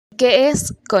¿Qué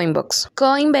es Coinbox?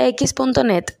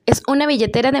 Coinbx.net es una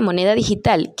billetera de moneda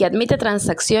digital que admite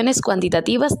transacciones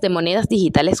cuantitativas de monedas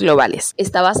digitales globales.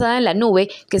 Está basada en la nube,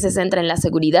 que se centra en la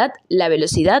seguridad, la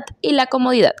velocidad y la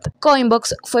comodidad.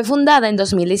 Coinbox fue fundada en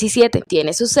 2017.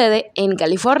 Tiene su sede en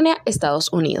California,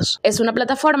 Estados Unidos. Es una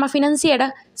plataforma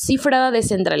financiera cifrada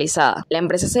descentralizada. La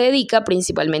empresa se dedica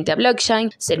principalmente a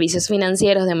blockchain, servicios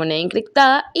financieros de moneda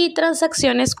encriptada y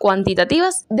transacciones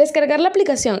cuantitativas. Descargar la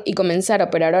aplicación y comenzar a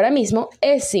operar ahora mismo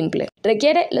es simple.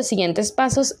 Requiere los siguientes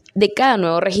pasos de cada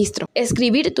nuevo registro: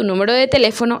 escribir tu número de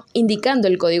teléfono indicando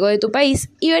el código de tu país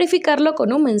y verificarlo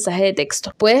con un mensaje de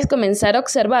texto. Puedes comenzar a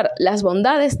observar las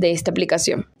bondades de esta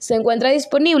aplicación. Se encuentra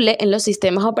disponible en los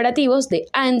sistemas operativos de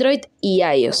Android y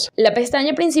iOS. La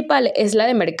pestaña principal es la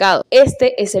de mercado.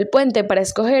 Este es el puente para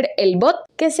escoger el bot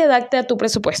que se adapte a tu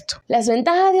presupuesto. Las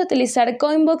ventajas de utilizar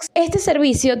Coinbox: este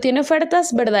servicio tiene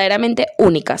ofertas verdaderamente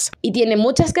únicas y tiene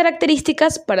muchas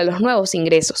características para los nuevos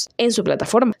ingresos en su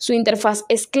plataforma. Su interfaz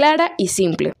es clara y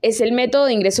simple. Es el método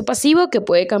de ingreso pasivo que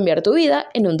puede cambiar tu vida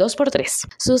en un 2x3.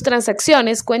 Sus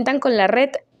transacciones cuentan con la red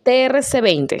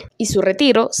TRC20 y su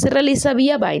retiro se realiza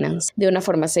vía Binance, de una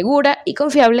forma segura y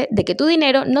confiable de que tu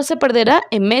dinero no se perderá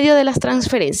en medio de las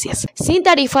transferencias. Sin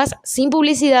tarifas, sin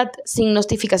publicidad, sin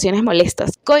notificaciones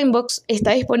molestas. Coinbox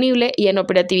está disponible y en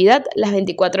operatividad las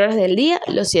 24 horas del día,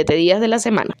 los 7 días de la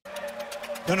semana.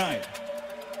 Tonight,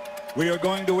 we are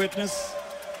going to witness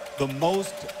the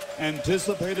most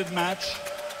anticipated match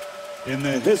in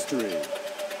the history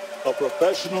of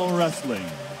professional wrestling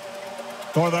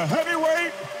for the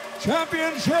heavyweight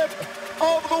championship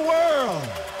of the world.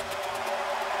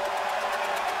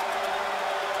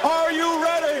 Are you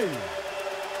ready?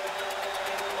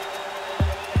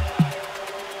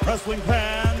 Wrestling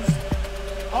fans,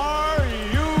 are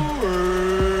you ready?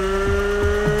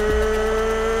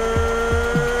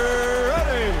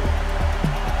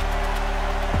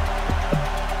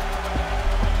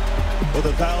 For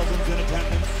the thousands in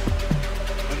attendance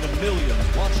and the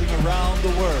millions watching around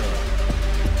the world,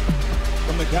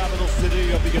 from the capital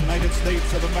city of the United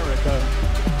States of America,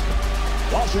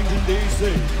 Washington, D.C.,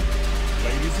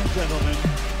 ladies and gentlemen,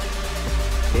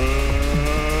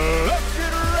 let's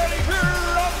get ready to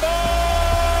rumble!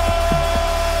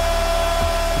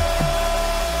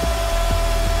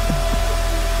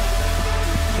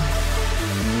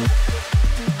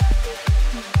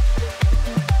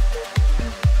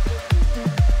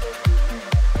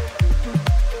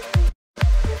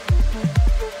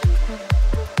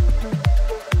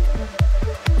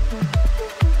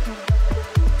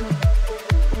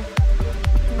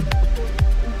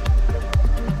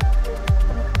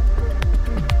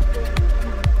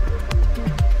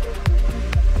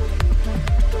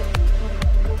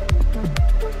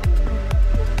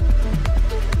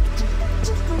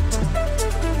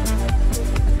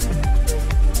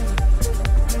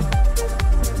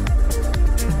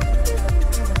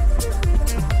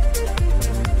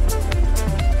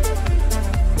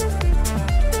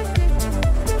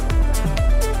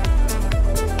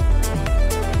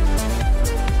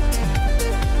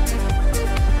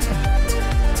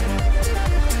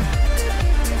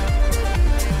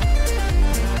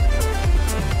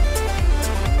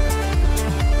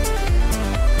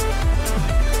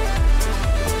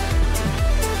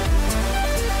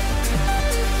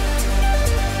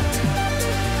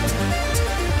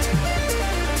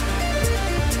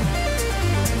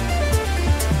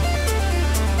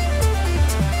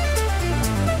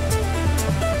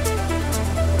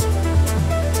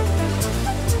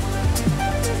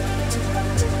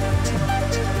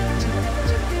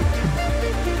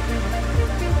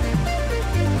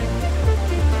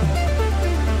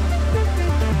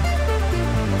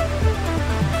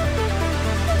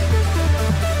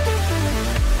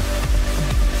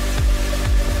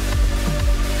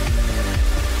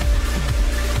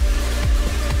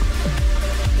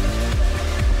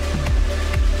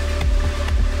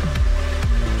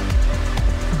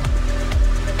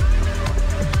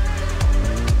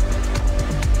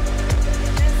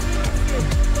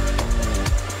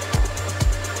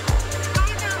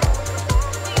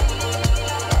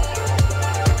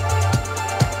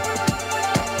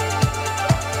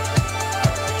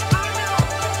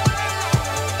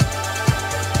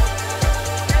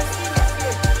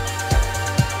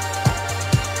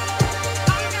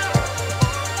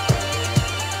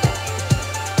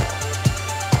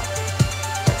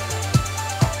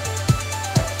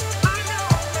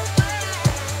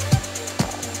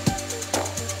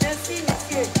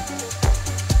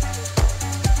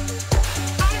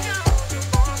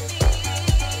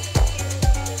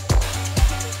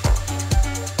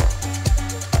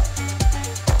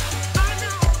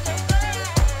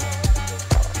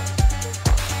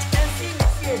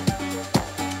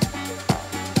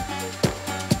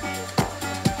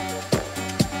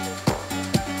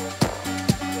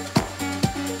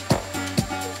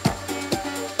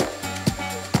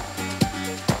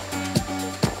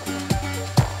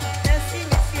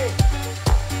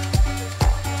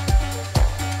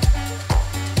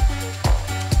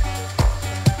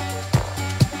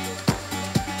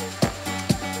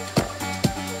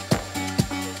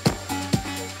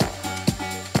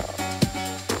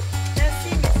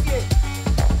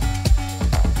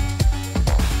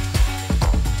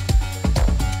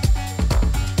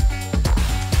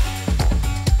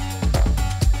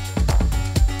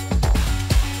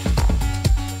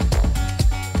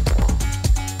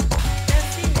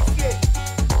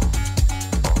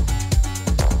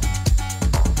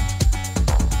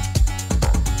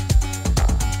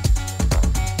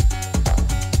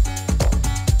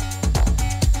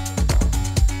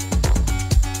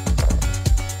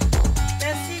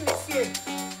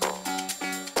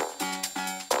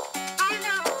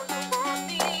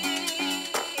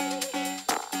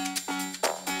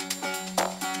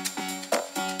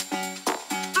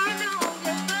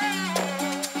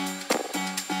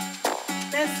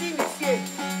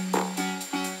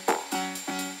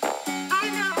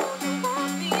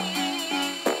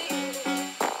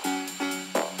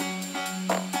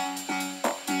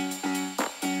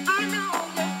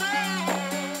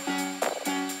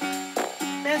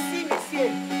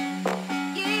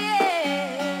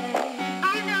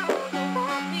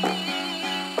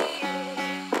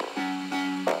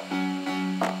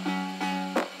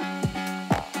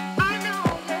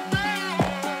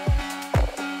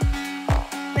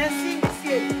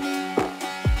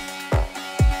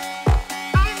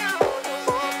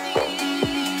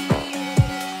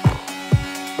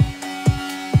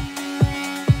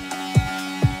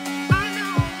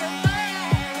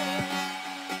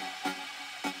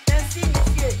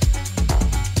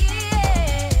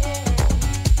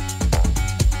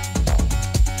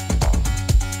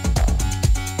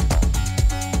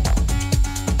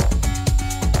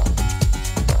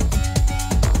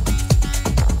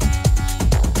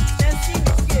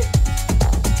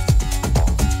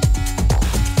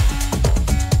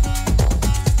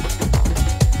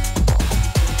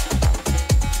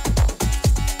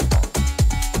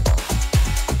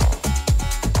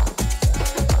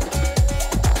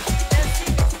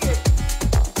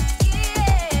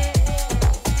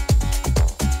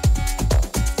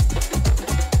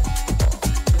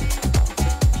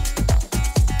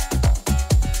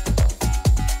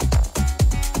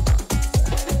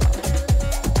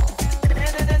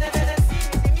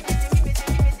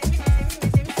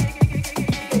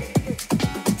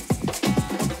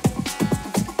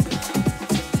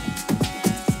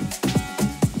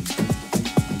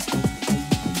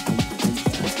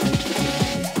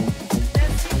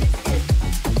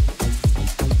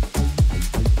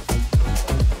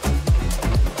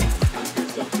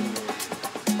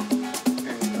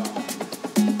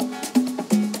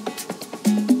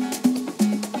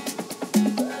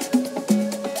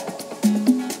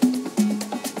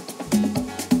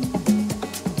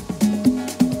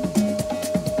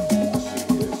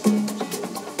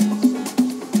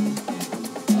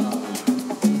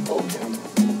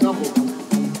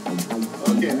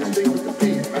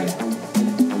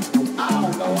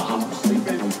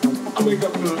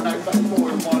 like something more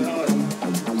than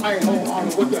 100. I ain't know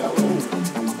what the hell it is,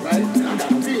 right? And I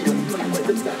got millions. Wait,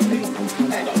 this got millions.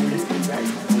 I ain't got millions, right?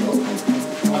 So,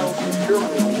 I don't see sure.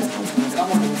 And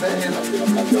I'm on the band,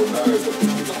 I'm like, yo, nerds, I'm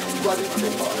running on the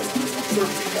car.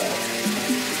 Surfing guys.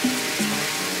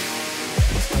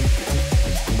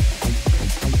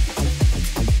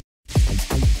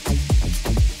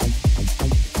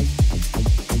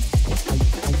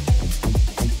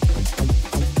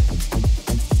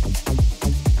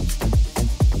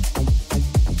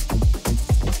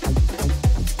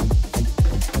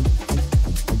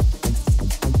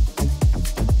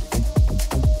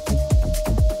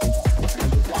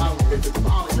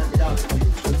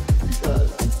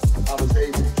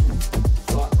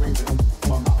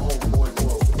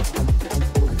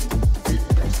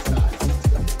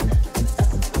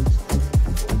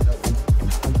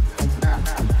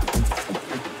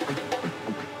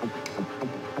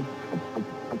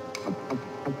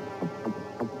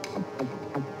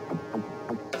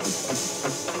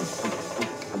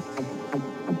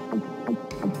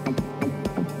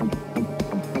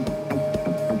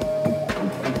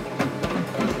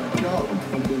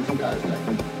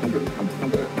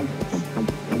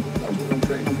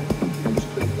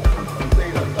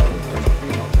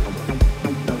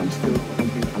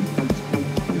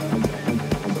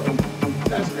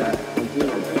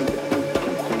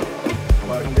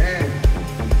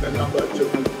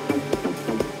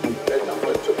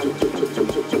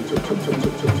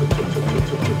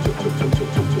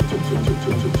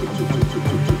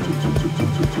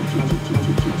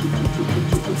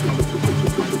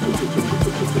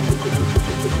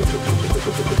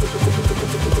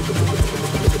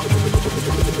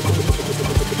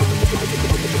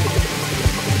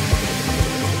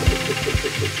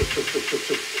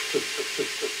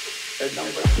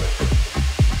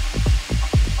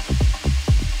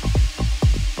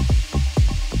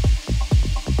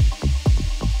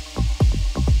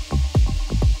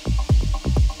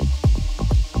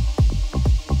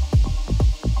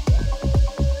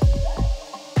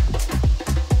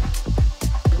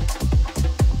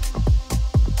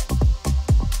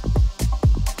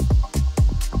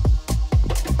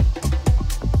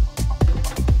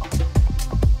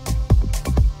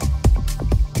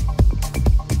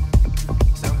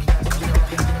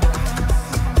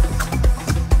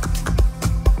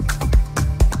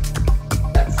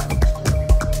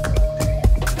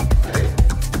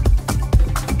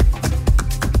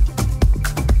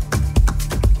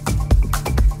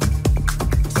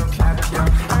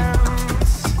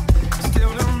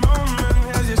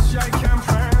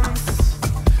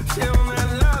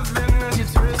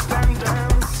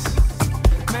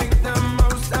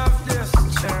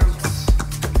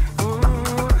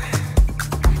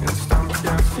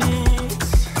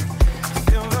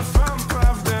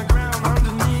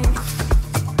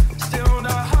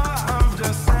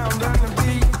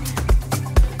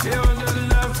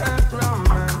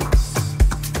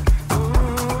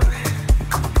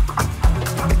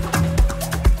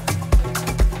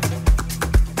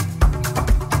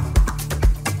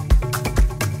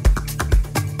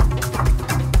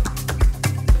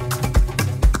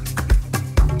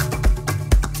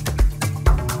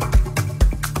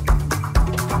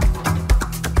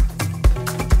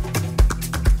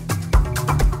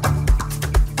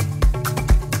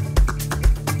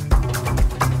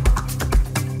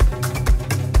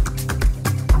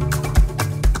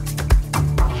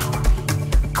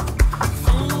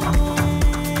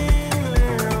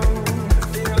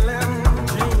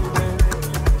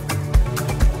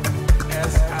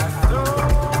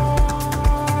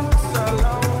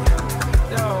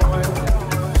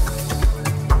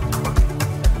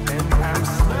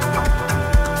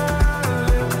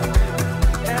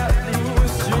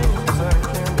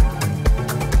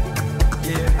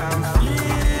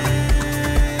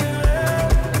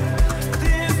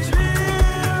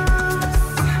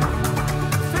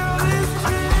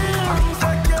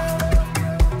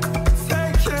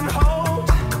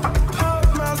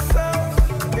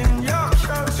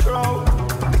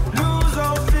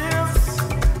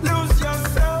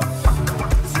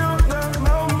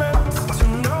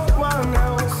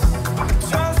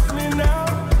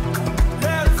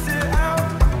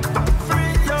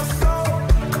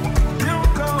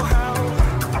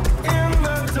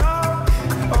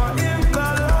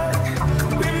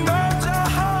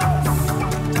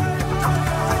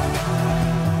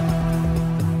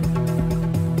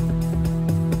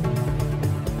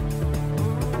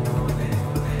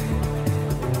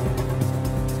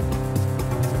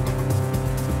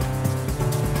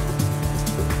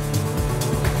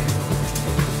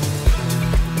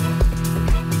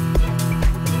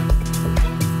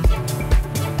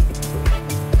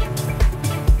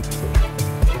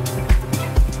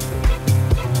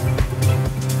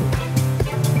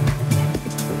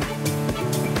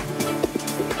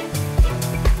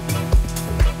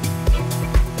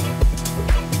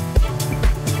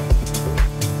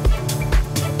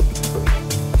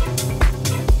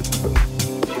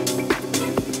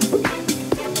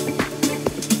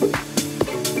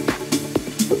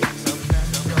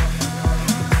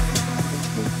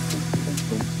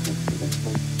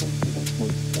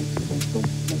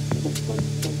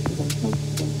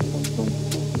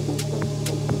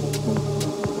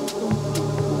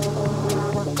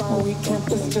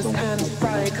 this just end?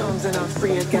 Friday comes and I'm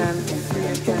free again. Free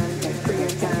again, free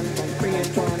again, free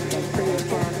again, free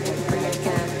again, free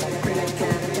again, free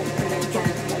again, free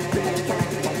again, free again, free again.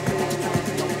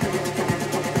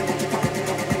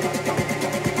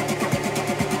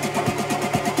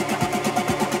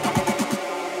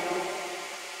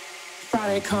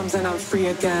 Friday comes and I'm free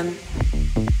again.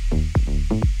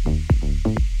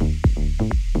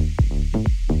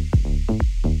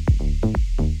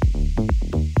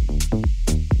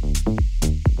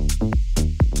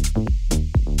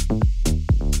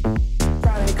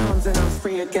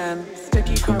 Again,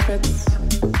 sticky carpets,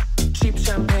 cheap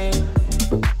champagne,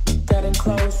 getting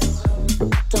close,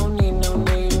 don't need no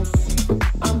names.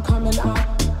 I'm coming up,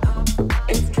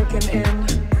 it's kicking in.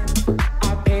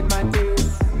 I paid my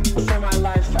dues for my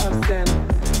life of sin.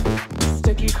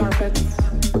 Sticky carpets,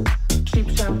 cheap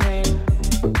champagne,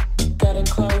 getting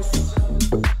close,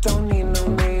 don't need no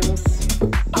names.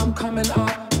 I'm coming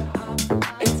up,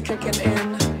 it's kicking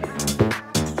in.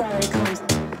 Friday comes,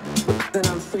 then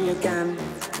I'm free again.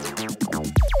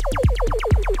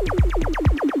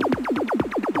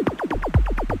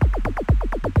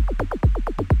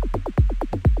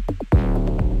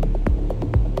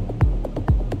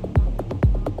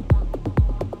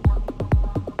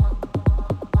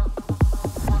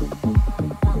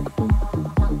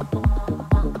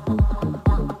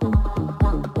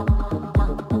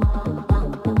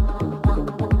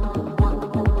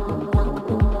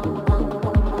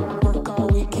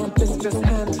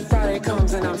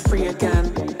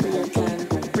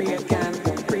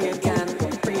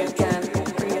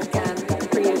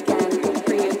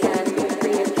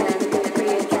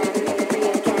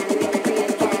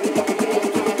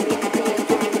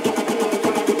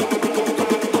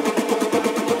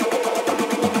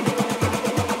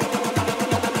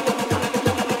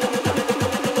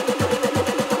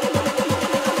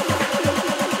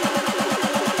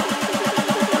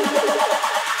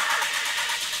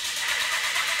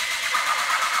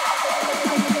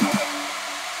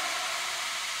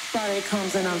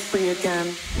 Comes and I'm free again.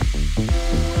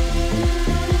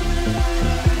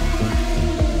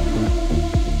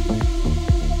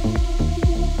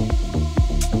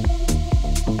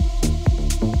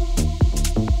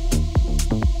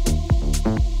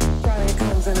 Friday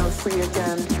comes and I'm free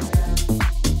again.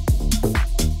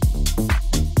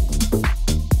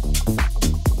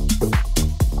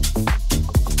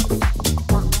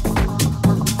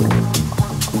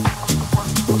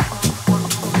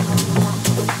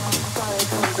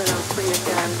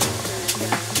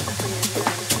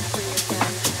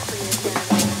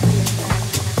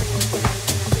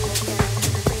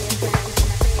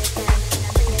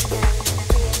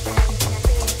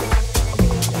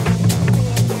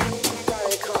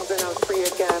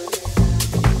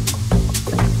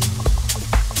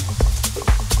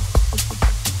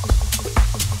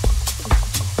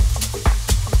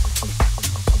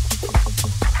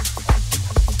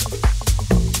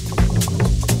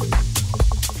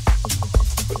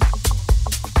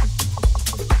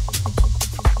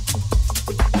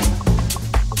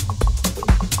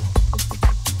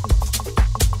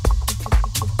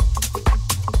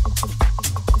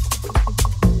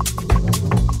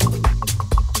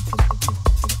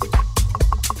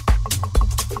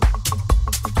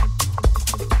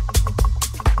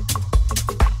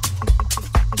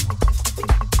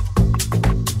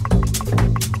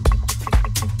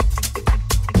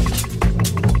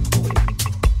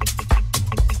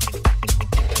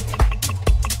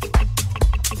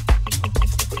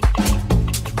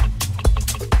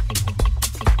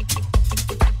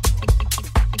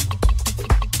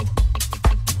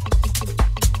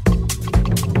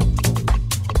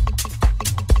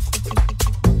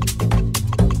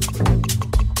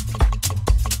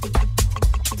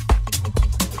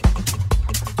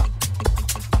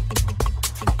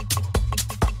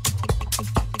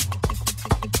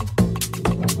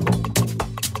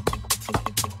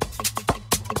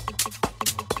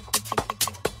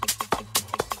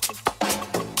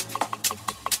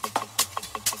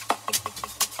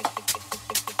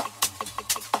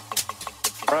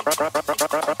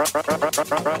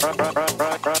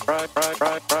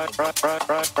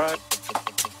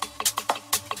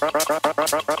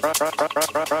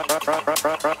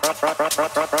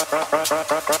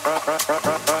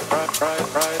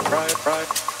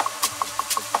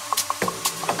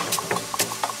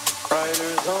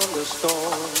 Riders on the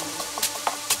storm,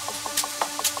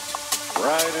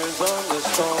 riders on the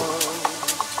storm.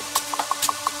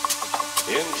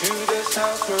 Into this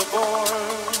house we're born,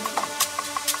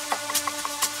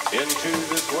 into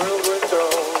this world we're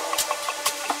thrown.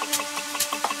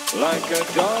 Like a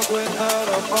dog without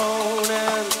a bone,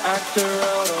 an actor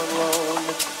out on loan,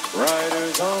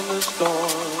 riders on the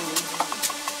storm.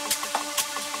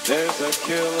 There's a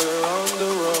killer on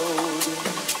the road.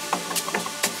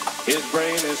 His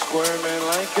brain is squirming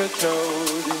like a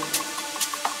toad.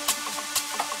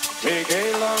 Take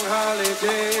a long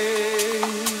holiday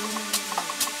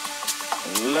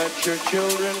and let your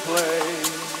children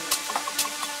play.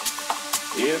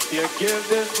 If you give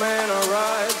this man a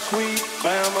ride, sweet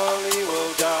family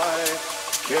will die.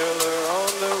 Killer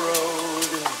on the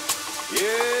road,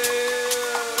 yeah.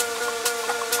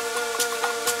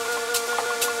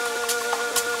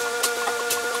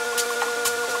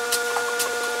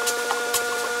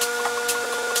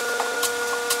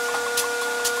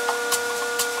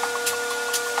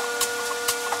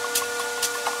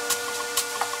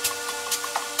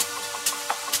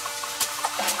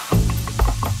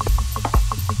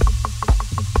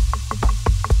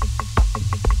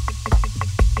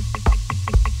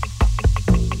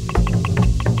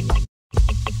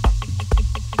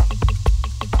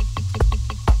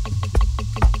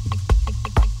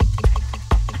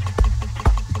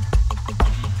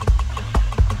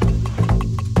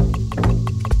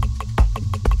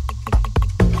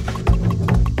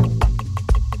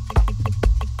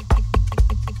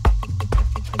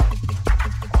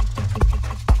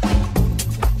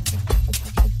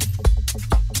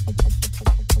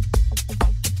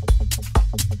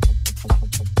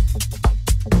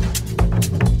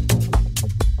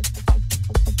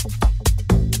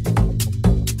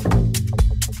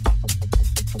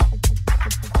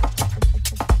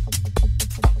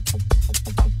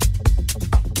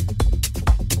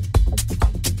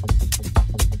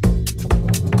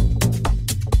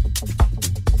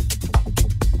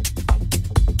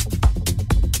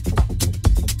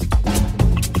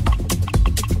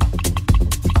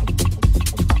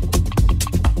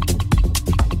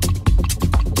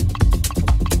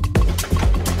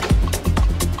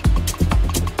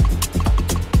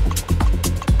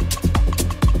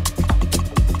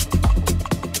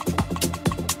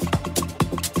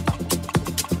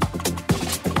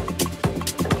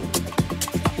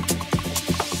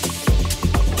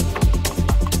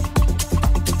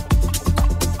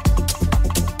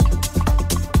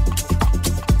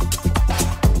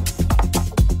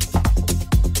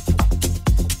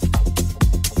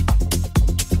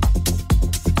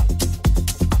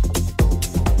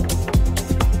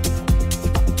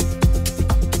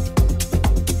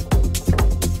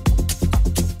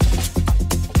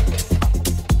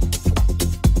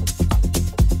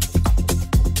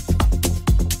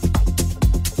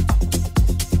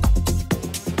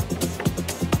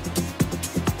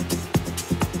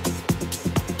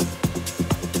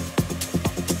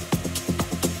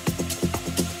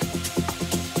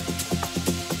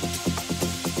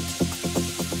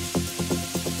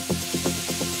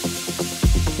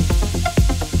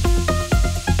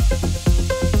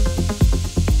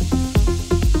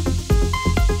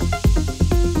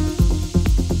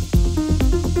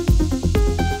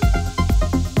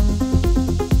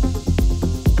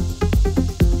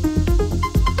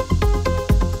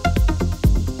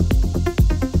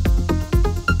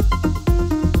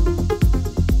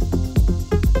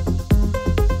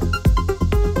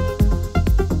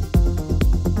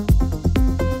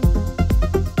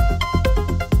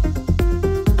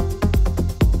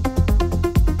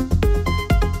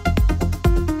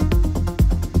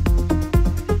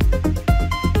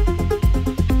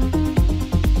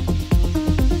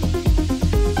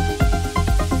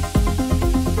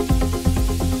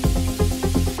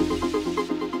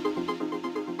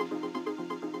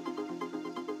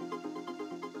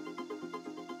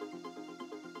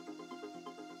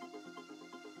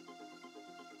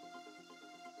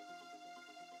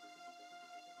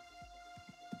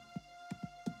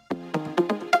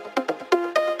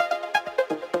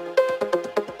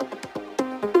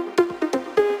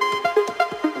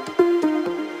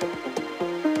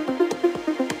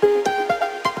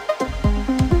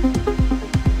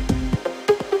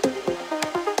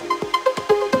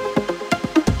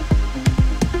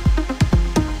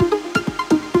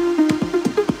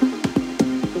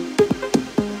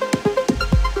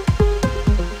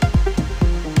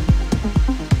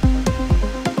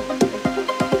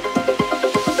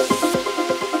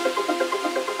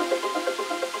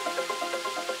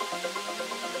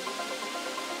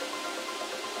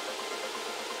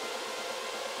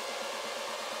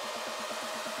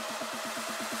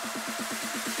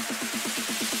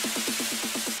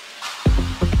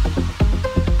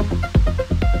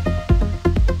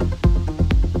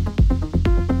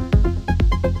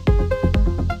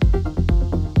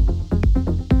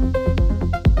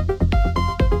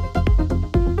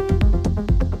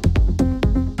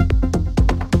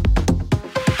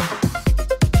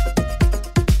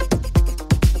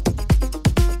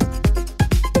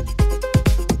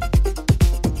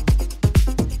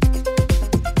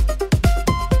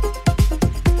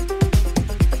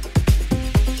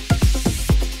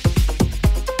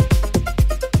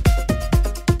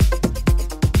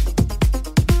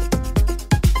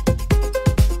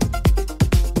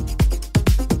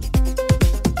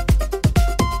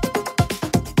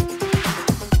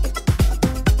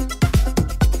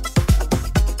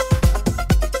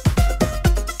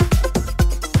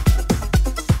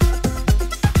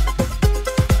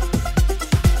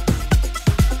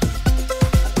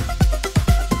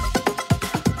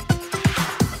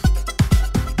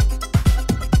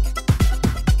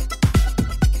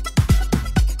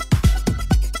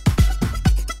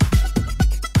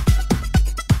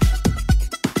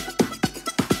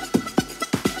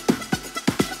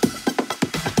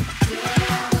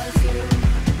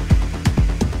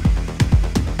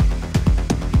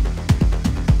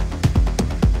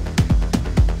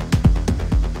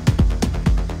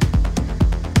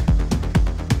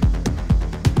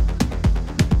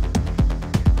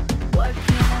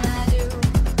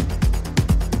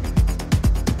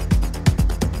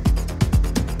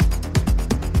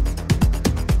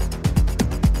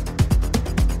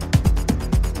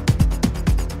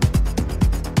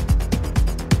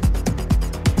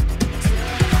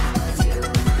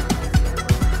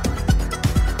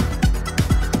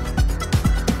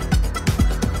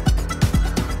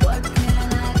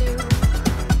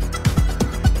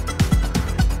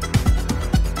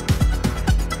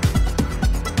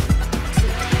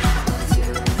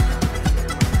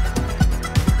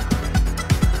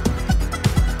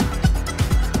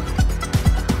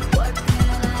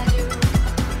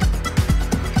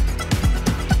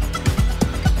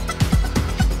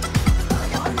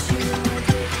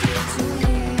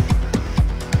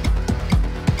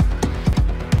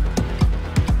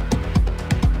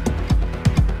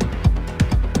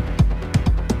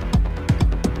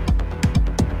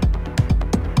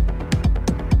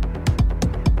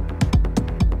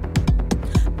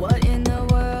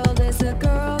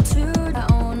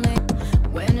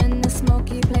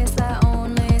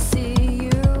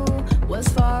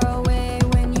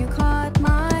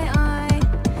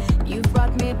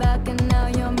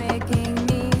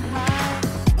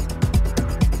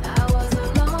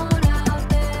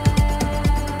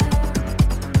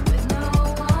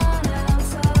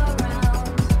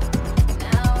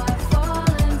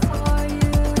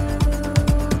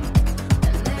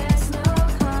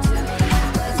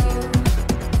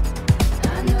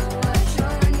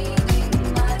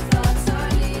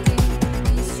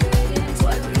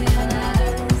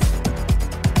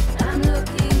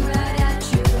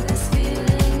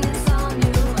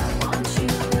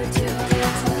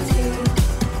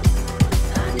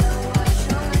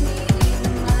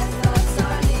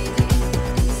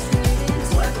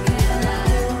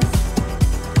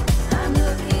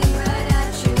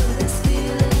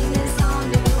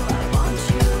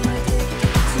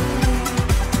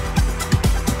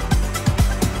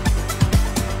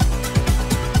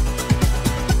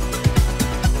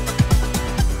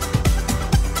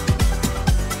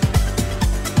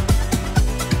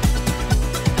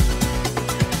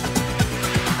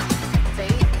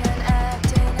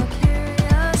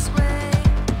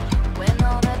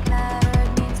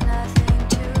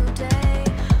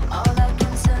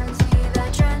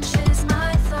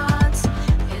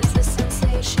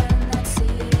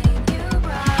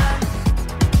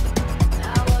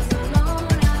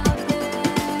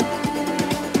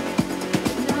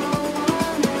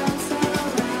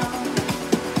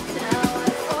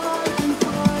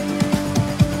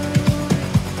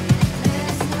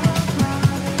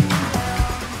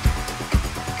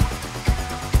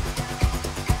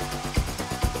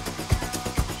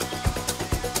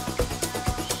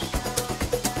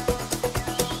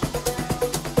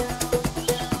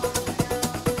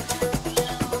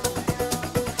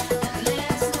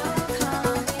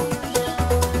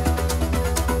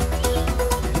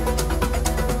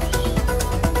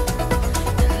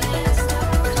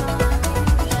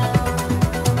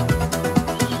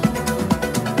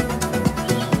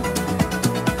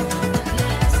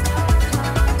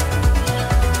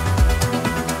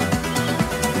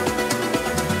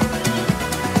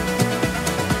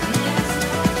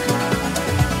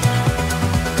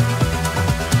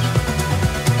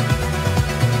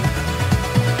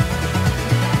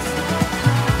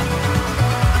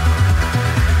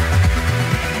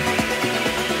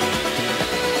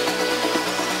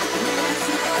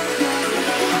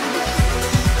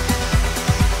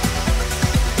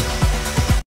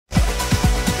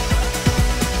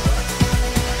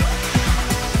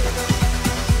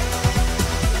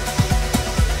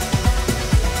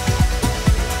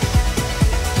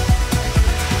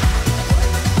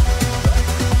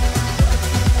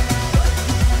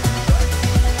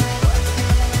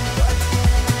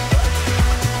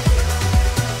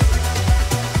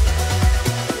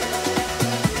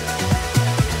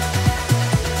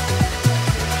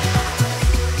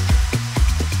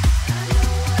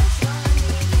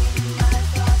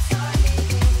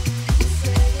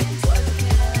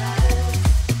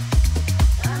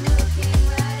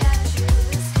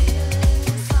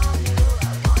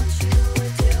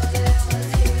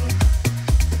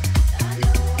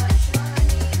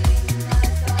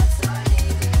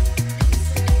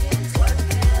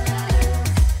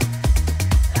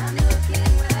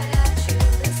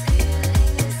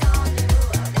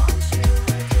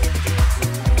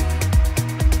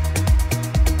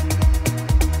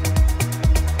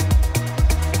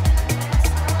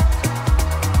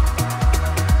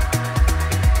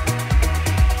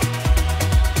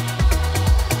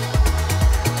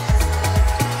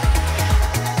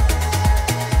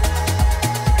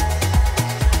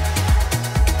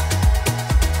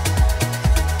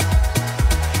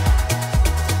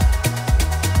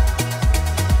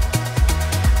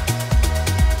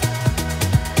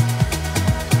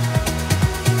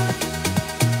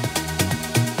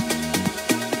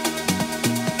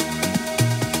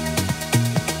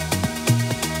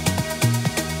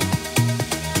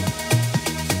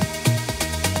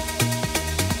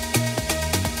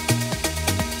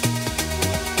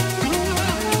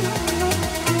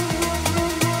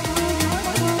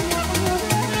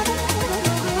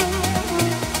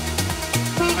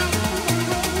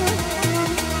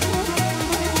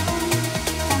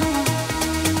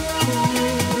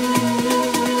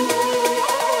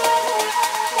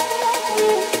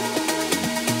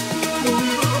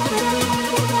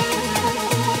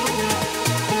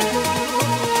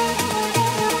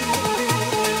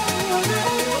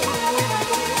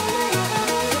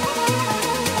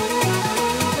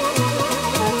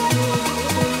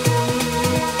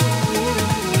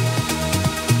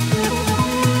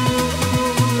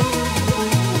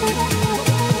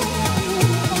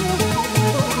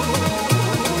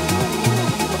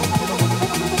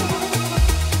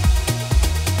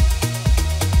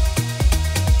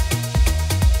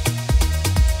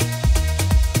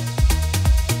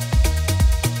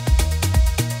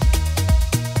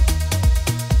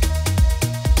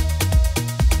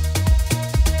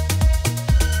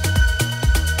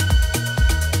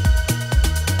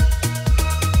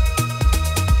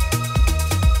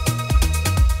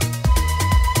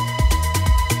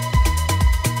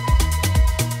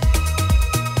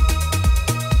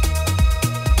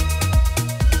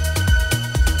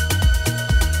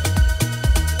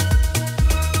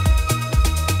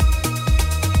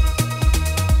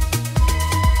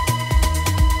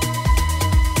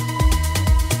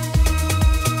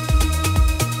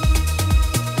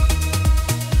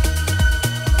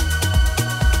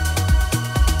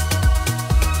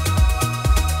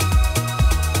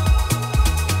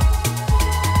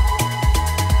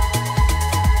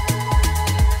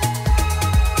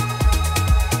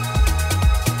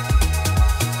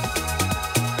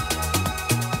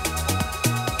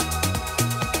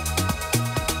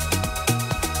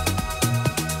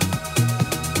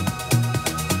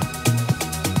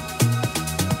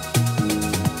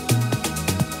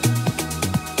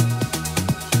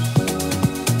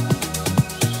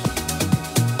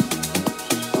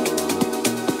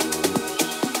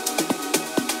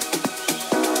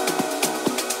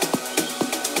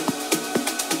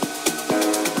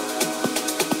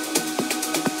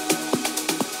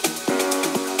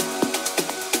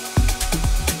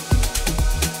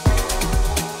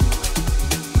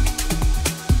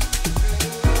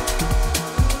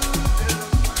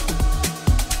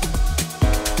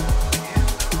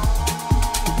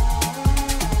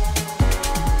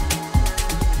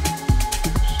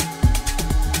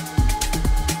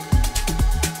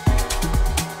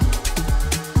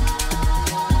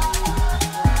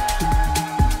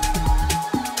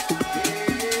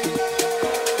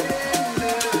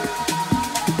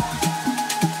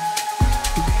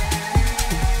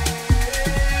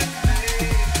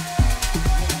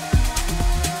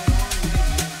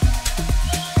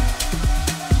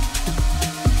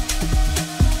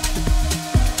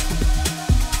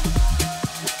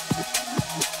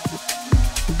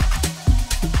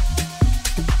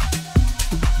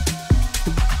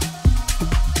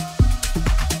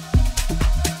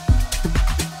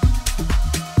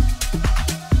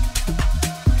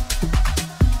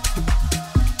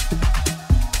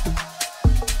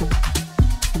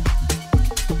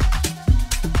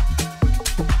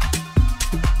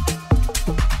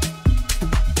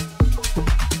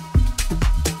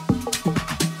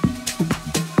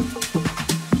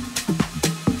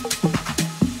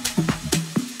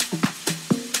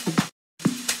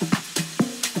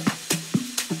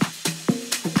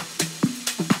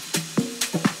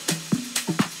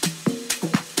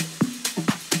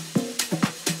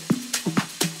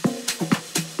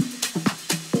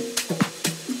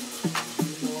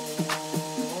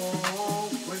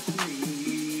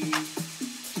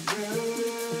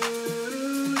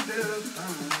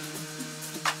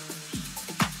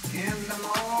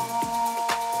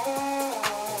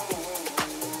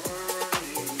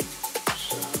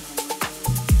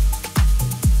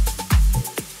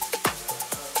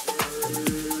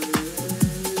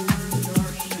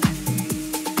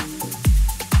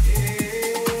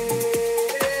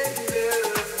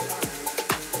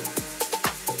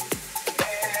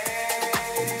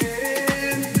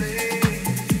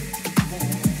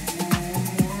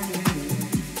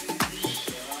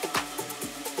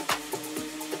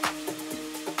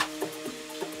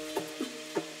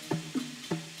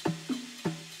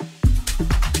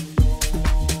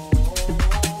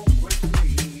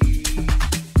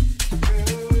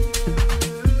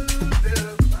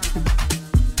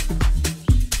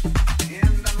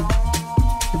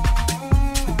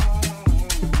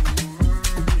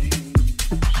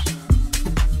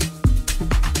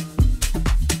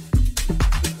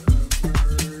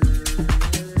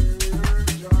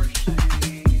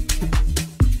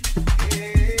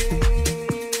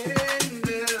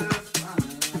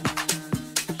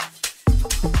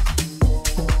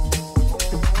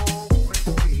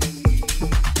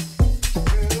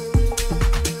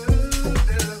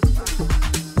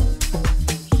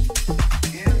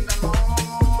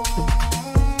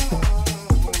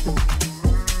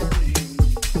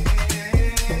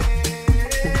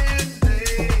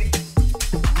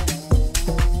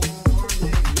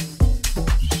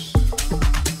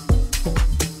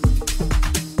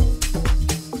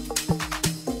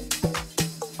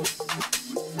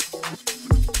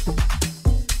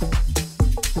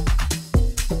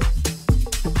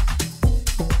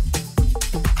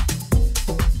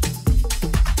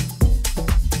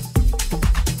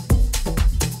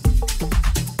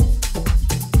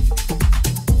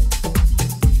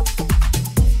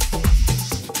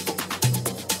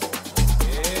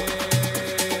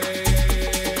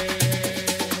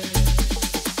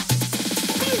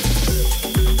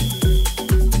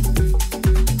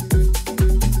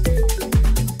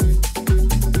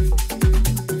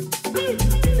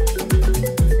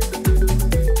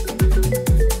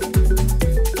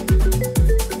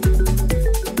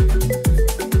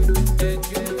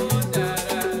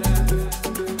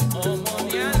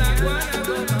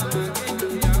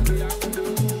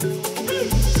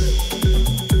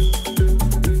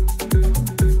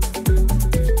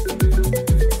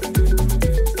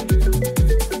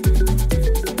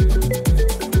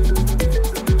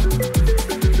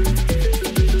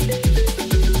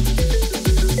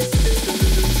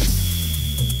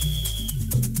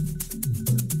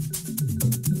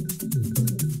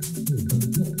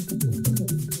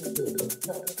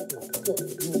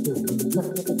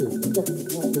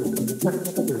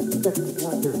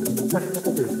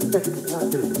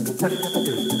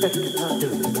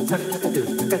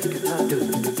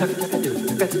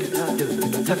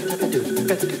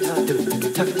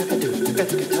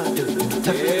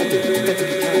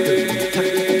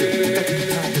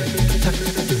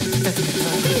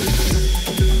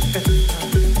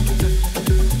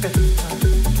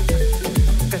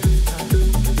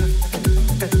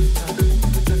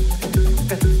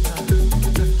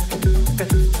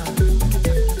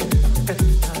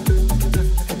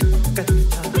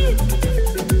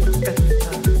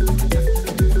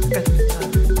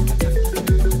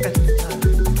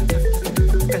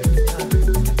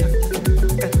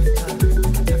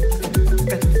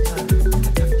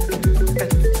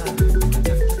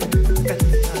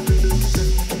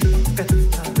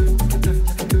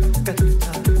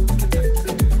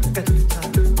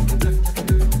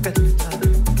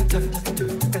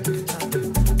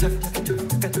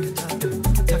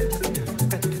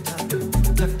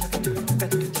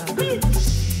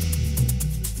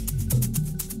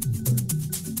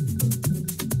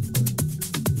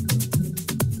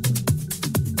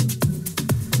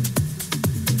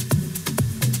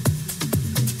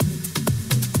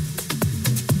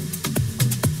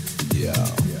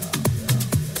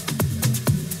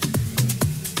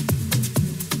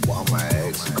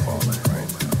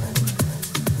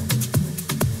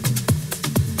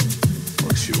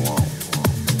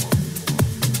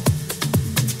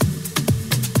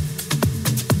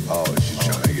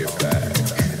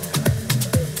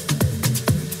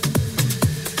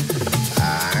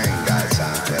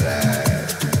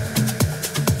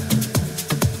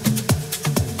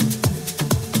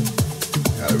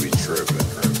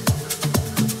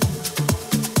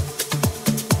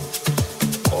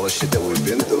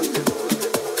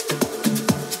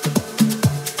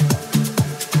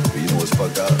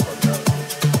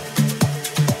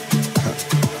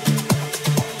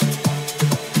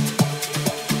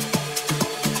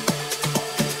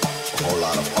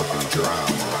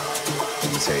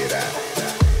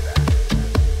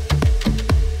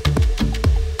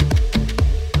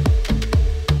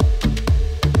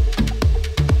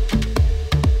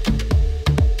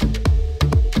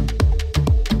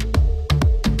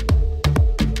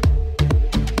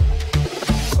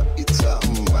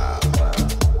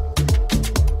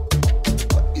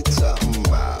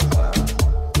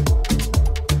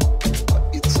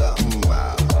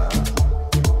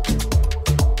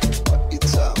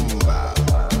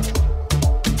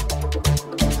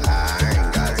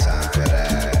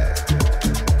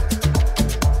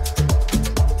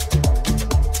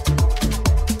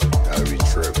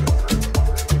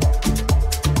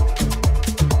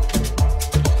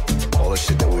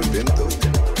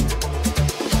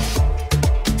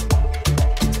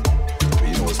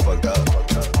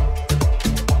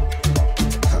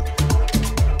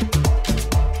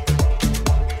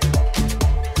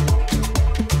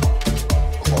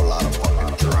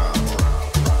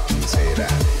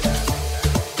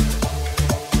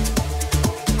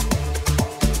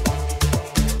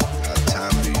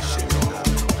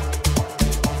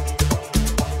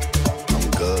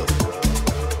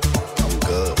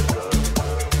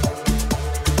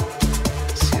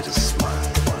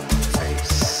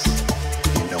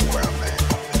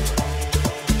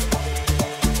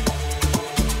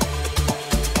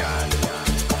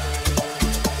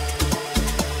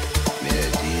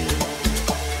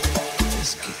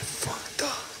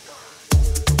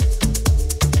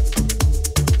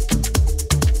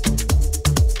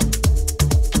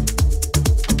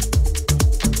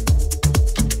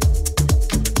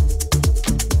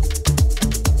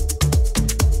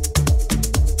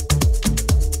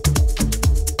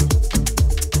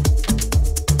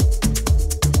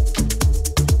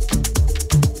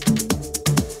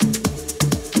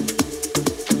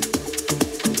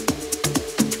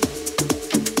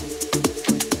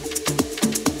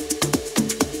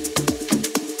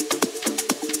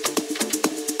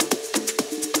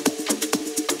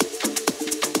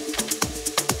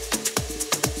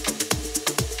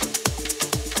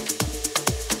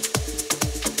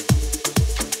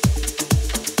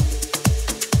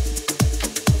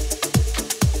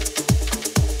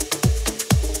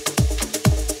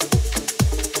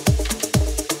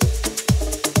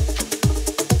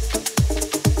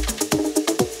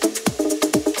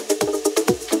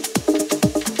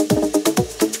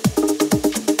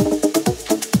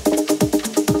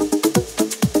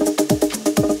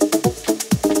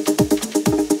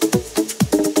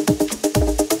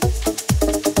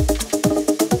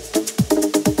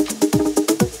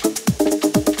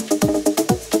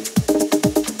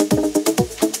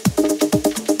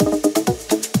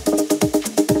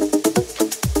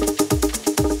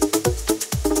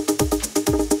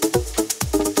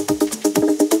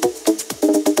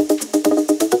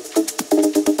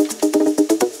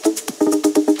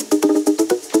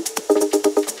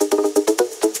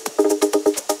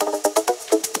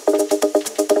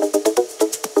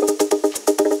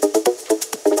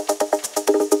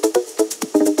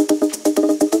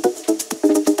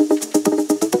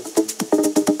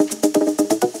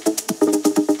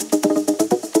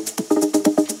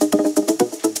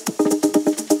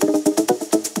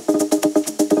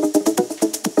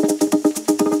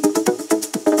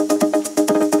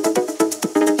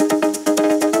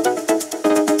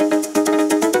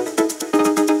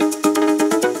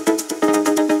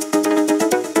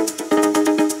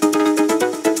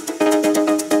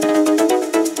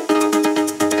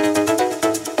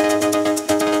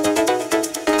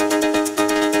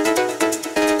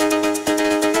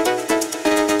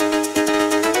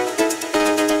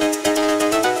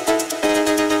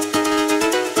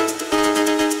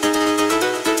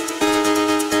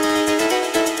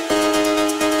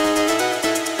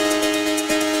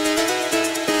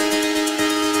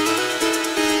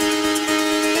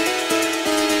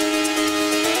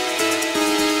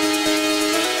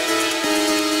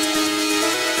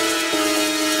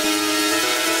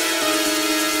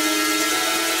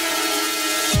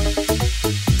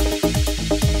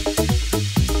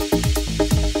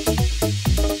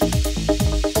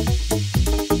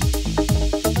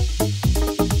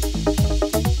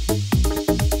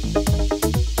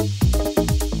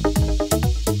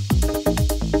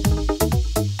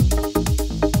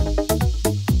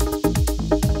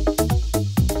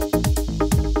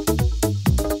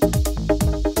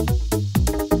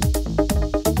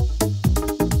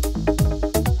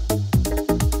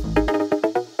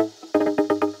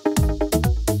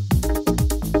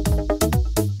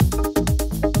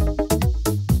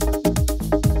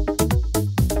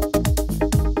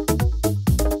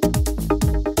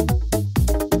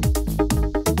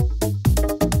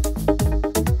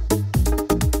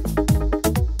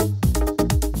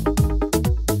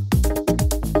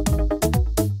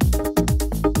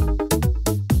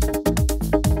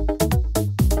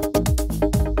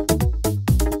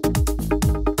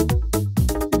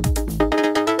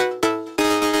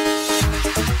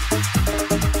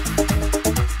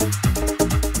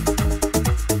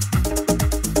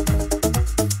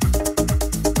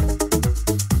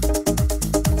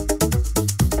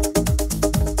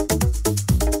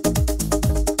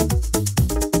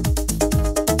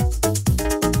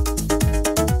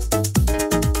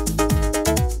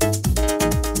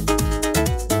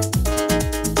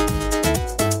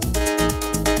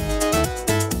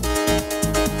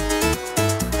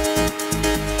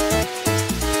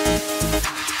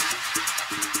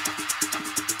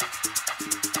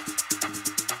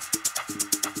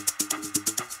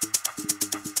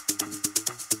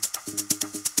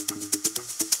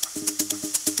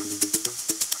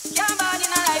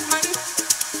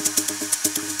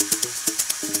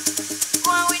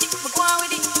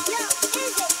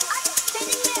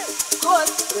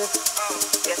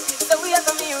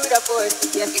 could afford.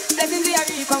 Yes, blessings we are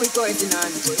reap and we coursing on.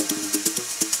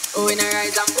 Oh, in a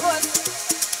rise and boast.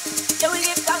 Yeah, we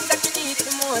give thanks that you need it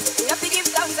the most. We have to give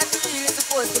thanks that you really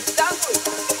supposed to be thankful.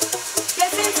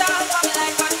 Blessings all from my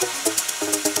life and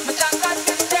my thank God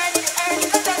to the journey, the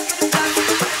earnings, and thanks to the plans.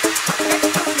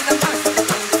 Gratitude is a must.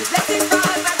 Blessings fall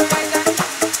by my right hand.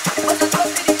 But I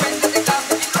trust to the friends that they come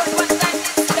to the road. One time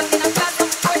it's stuck in a class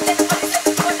and before they money set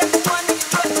before them to one with the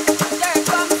road. There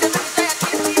comes the try a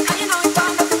team. And you know it's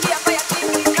bound up to be a fire team.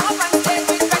 Now up on stage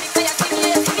with ready for your team.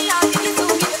 Yeah, see me all in the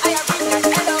zoo, give it higher ring. And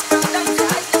head up round and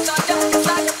try to start up.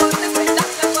 Start your post and say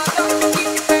that's the water. Keep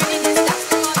you burning, yes, that's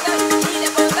the water. Need a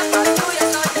boat and pass through your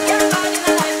sword. You're all in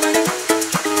a life, man.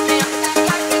 May I thank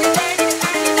God for the journey, the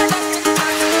earnings, and that's the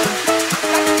task.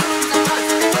 Gratitude is a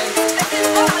must. Blessings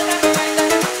fall by my right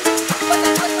hand. But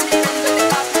I trust to the friends that they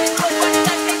come to the road. One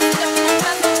time they sit down in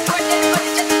a class and before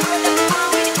they money set the road. And go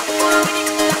on with it,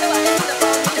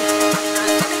 go on with it.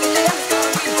 That's how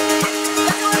I feel about me. And let me get to them story.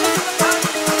 That's how I feel about me.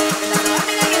 And that's how I'm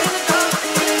gonna get in the door.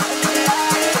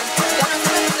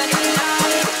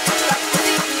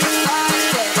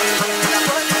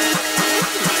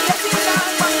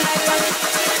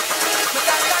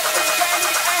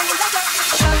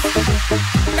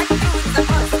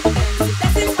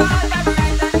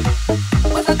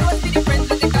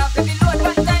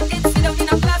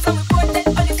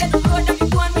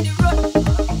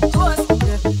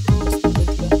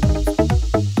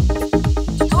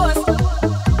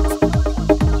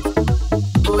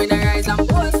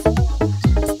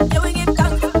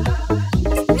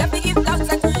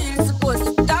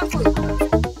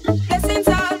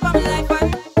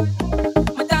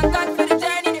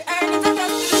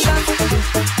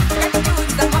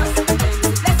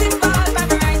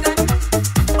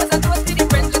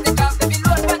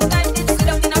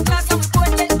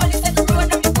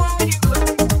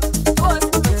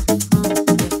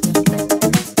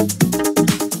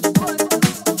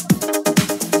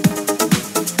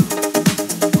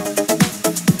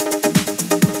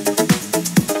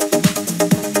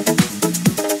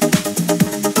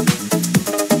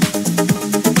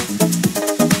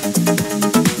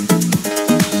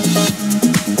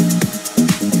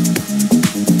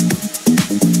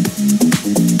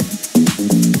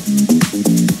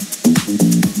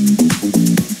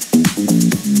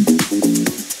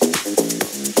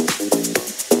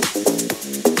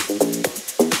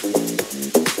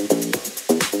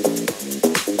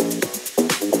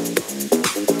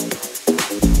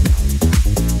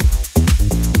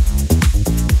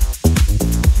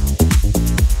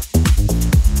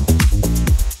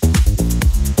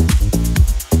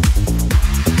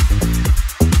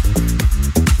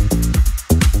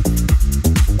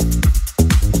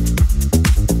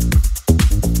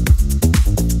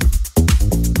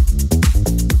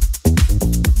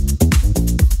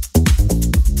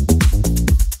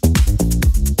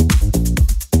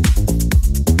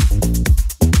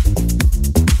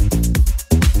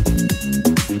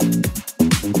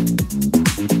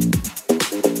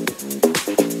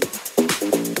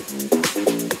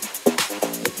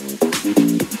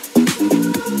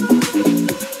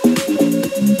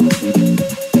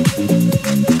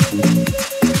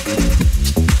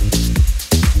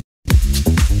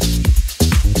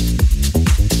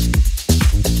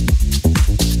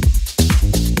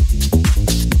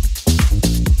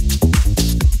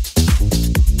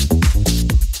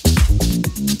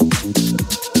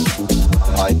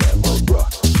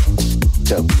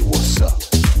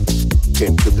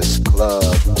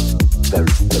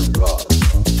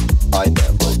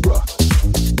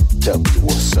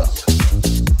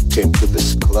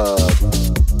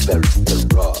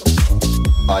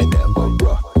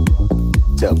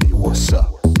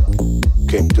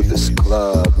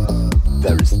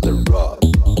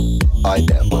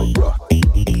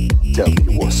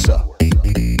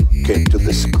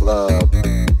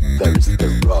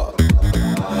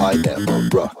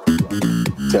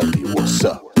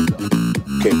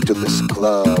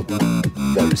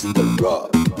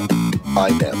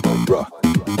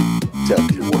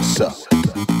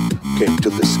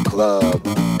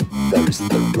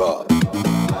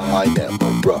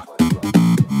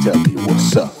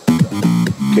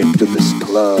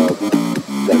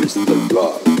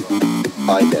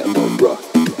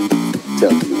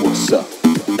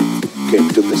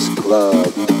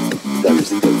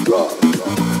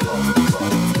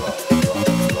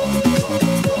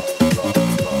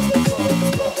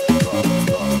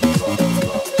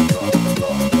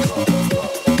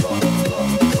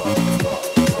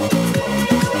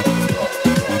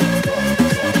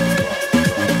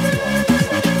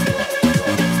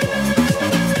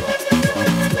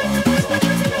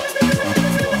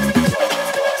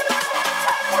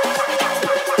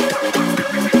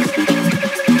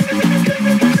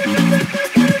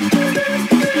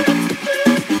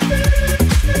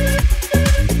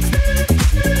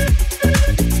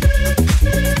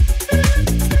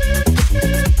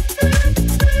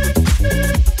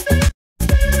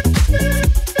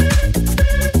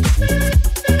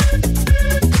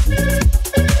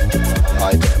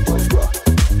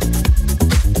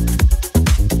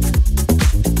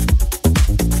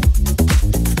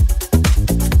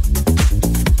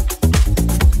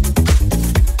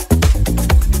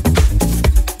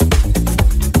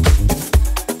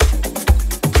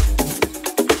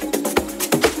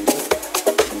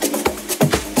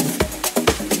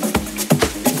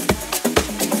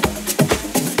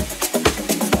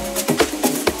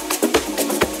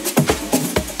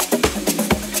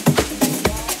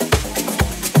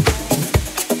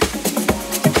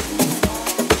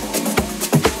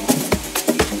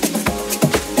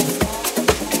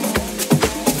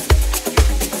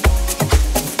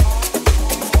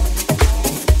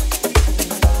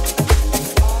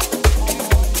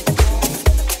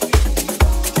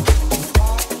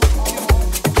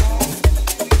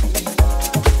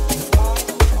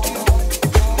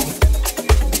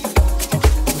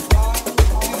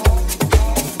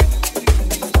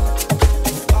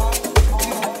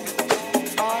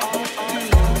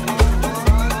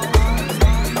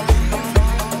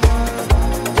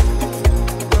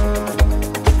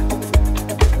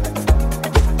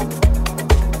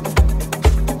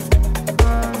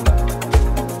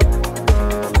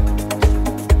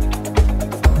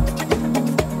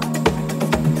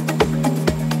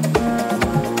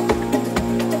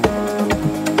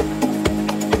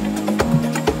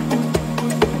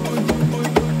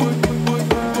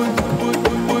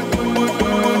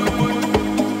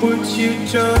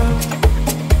 jump?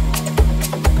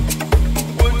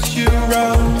 Would you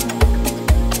run?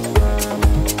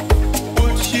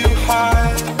 Would you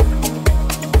hide?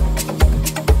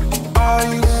 Are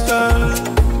you stunned?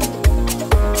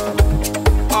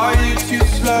 Are you too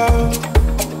slow?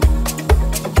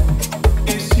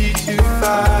 Is he too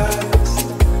fast?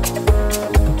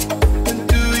 And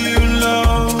do you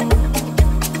know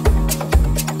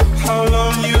how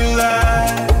long you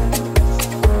last?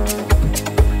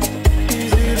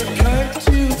 Is it okay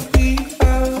to be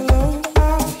alone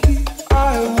out here?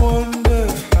 I wonder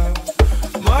how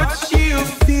much you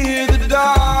fear the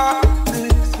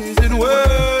darkness. Is it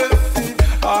worth it?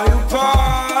 Are you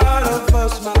part of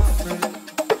us, my friend?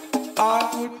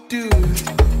 I would do it.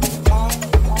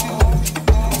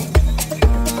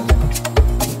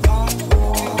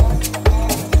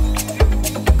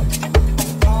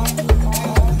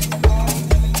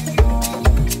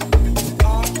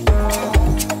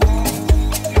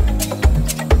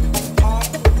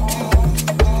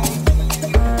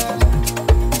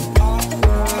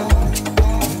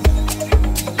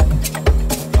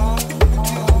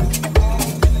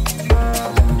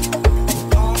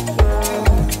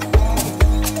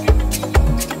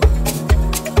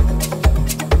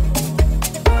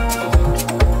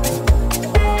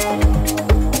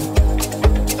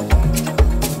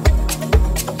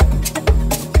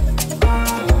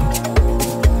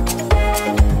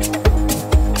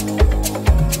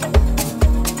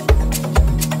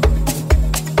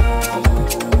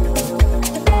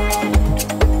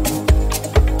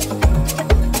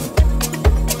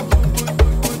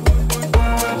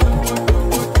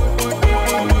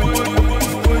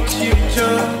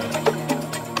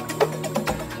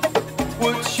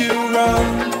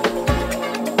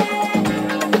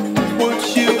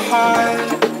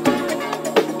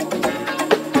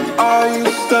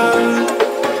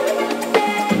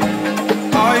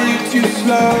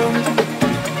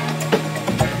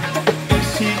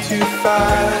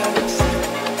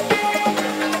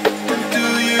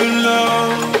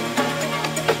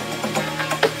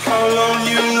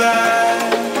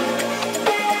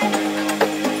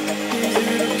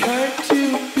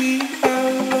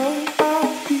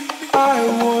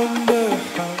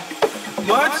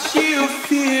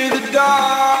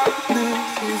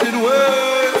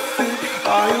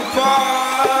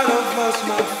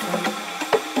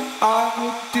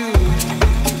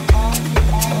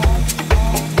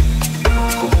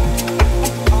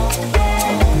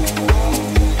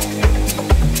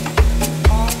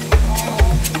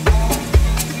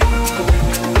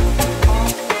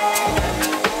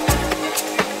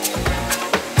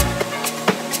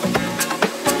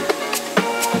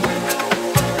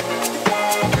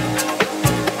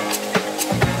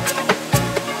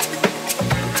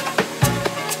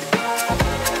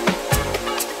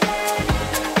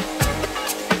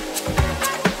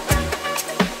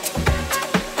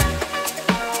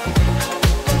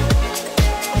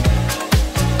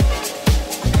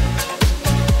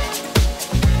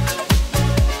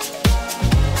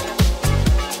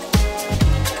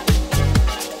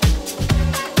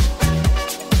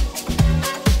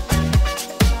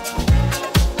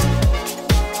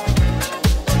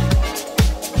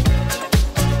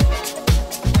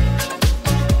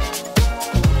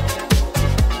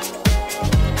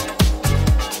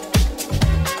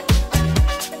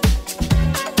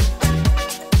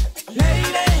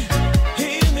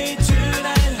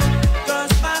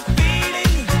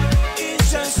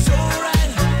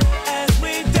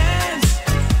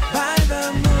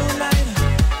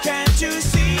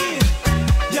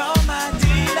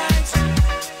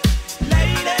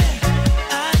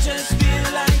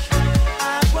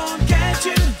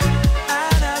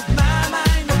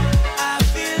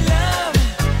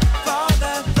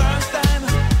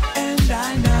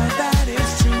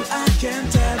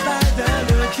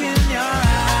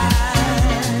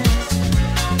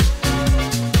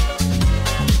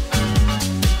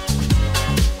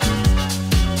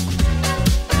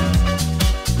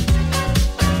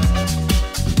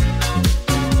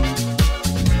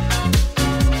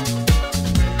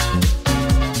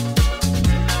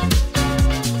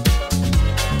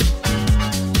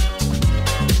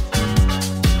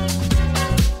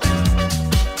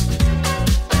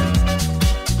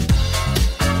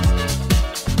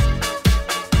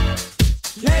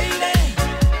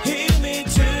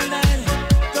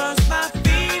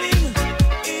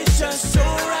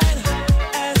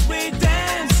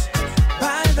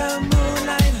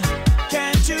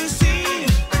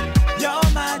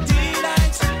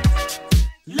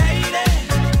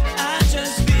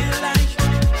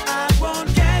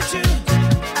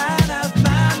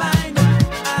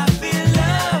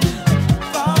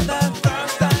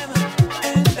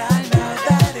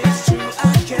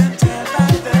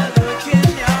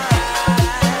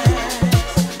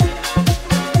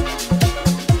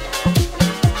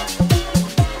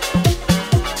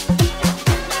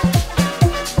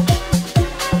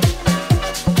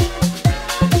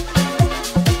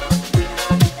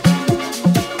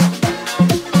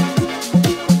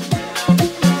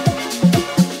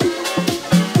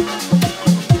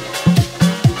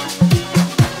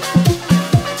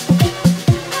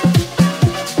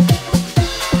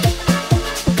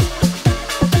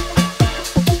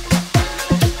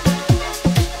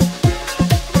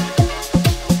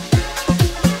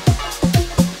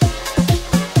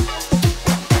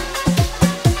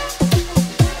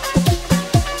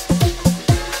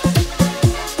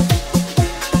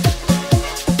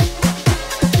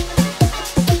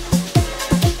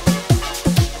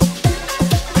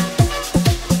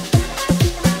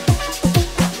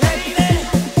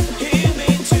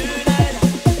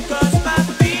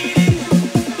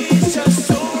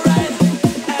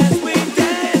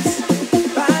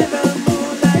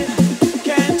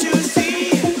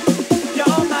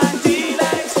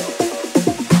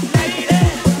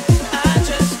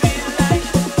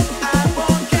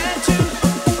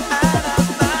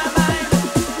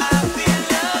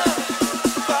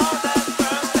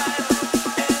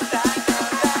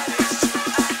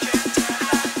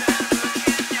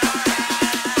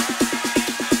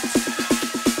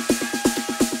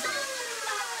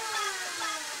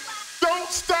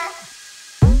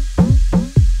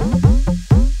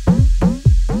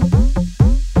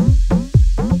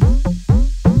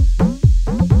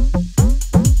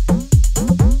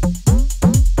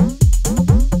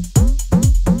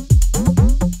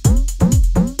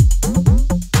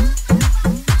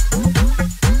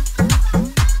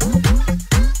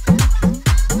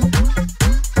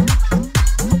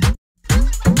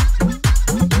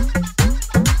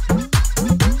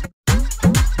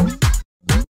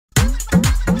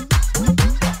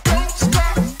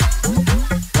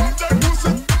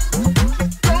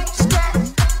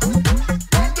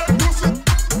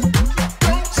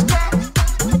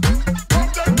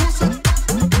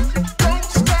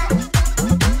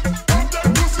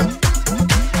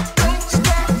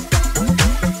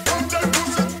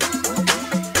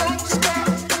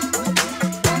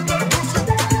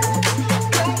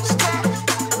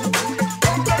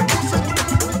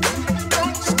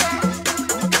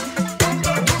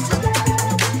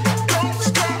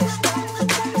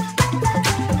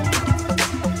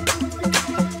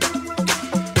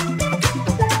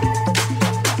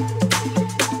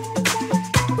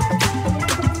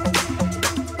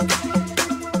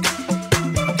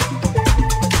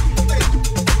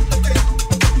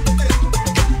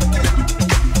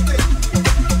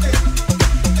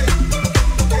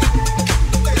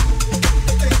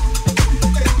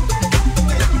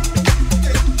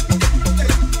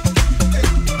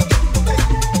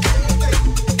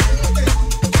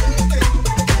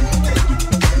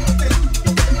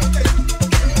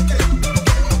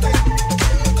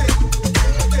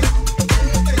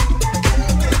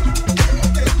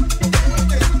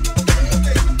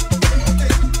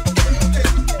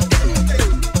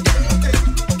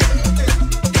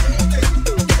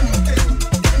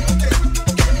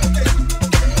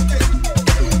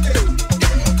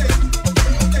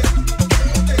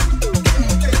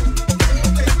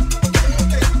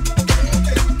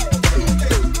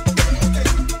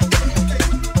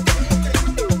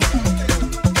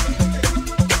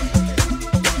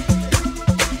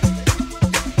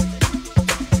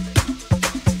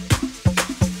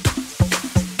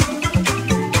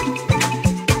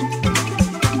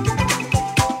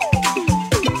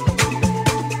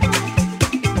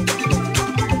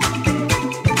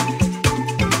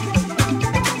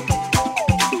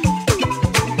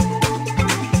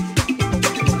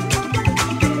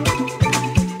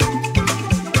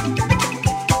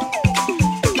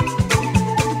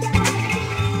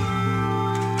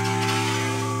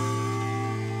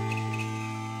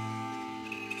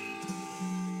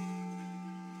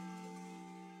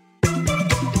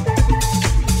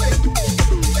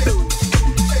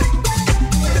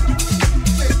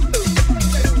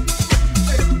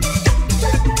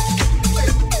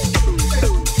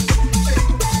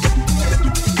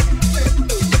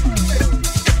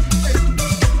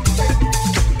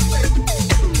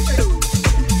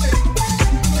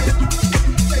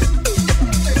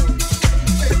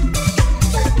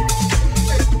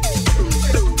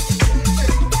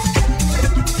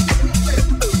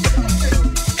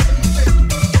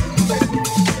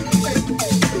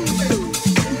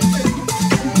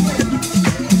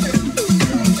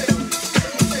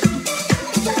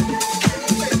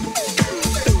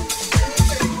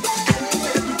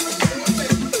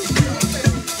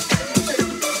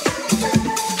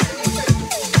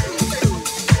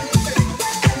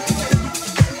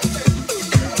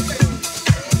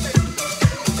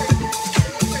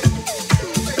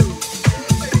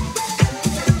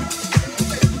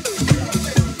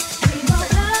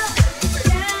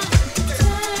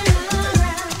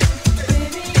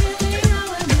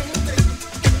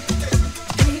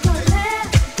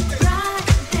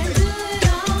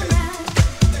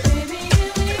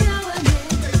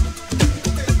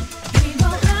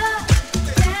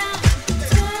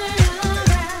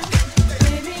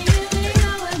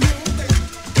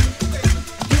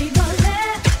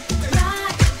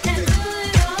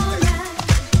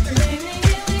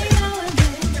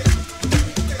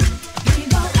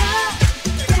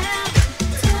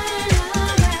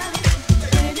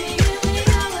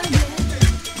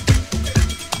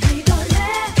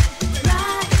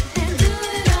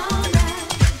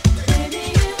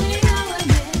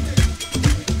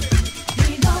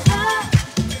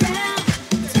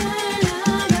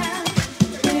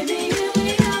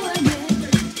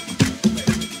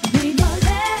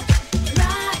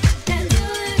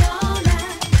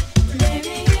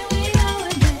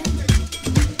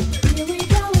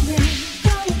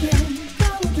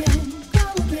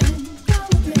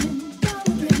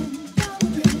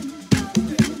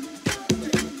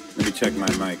 check my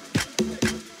mic.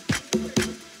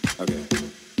 Okay.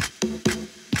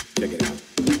 Check it out.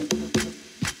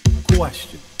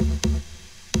 Question.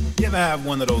 You ever have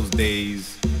one of those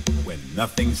days when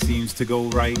nothing seems to go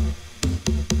right?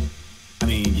 I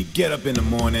mean, you get up in the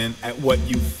morning at what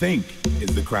you think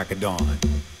is the crack of dawn,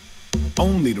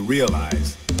 only to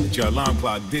realize that your alarm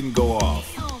clock didn't go off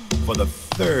for the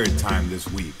third time this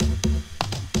week.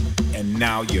 And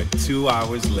now you're 2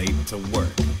 hours late to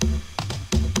work.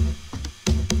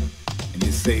 And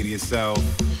you say to yourself,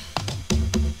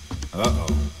 uh-oh,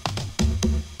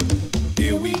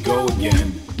 here we go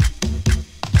again.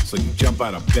 So you jump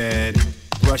out of bed,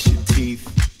 brush your teeth,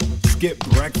 skip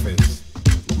breakfast,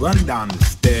 run down the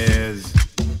stairs,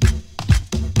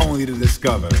 only to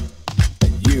discover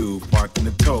that you've parked in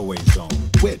the towaway zone,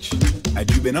 which, had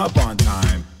you been up on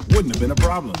time, wouldn't have been a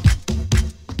problem.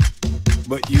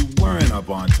 But you weren't up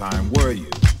on time, were you?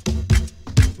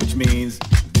 Which means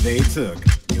they took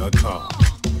your car.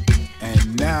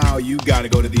 And now you gotta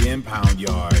go to the impound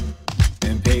yard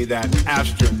and pay that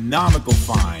astronomical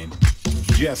fine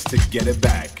just to get it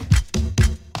back.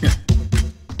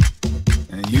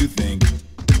 And you think,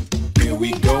 here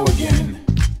we go again.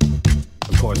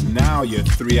 Of course, now you're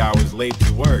 3 hours late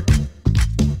to work.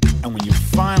 And when you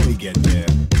finally get there,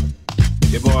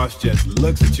 your boss just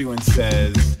looks at you and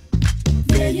says,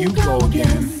 there you go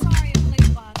again. Sorry, I'm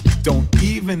late, boss. Don't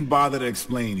even bother to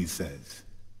explain, he says.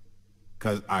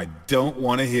 'Cause I don't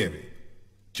want to hear it.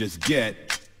 Just get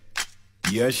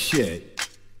your shit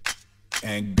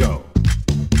and go.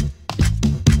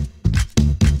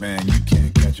 Man, you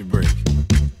can't catch a break.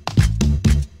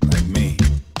 Like me.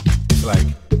 It's like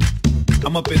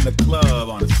I'm up in the club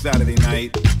on a Saturday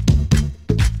night,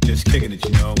 just kicking it,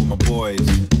 you know, with my boys,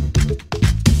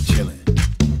 chilling,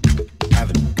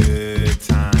 having a good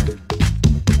time.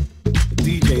 The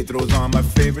DJ throws on my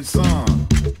favorite song.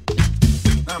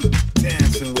 I'm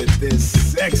dancing with this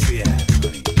sexy ass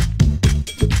honey.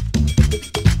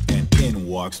 And in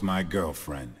walks my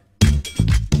girlfriend.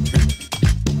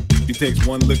 She takes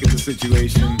one look at the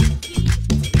situation,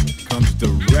 comes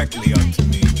directly up to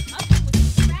me,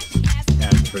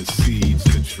 and proceeds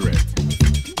to trip.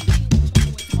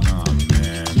 Oh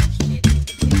man,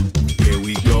 here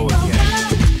we go again.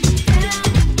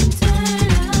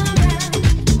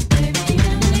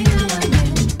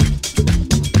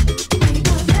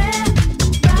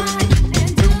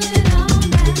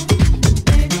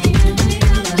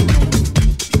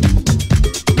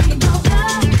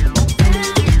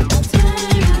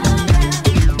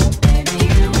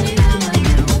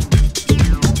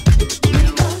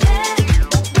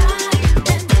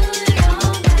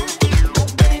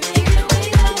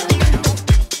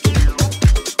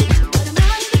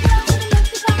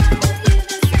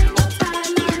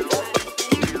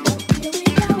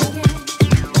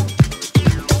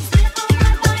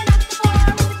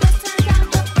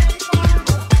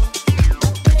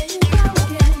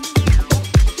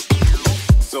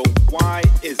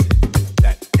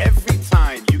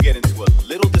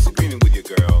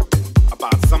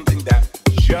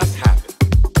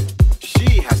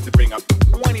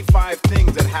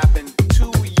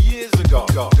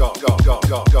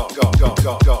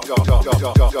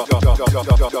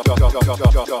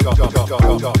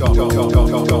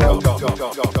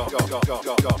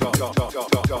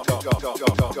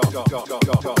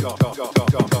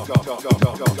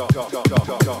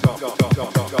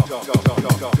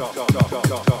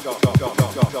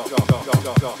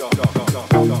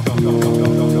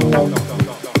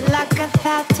 Like a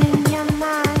thought in your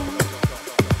mind,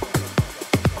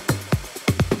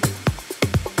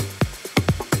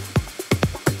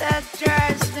 that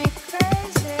drives me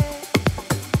crazy.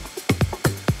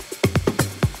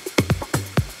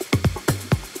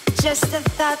 Just a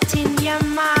thought in your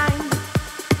mind,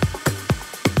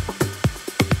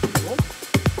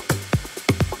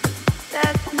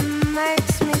 that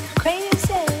makes me crazy.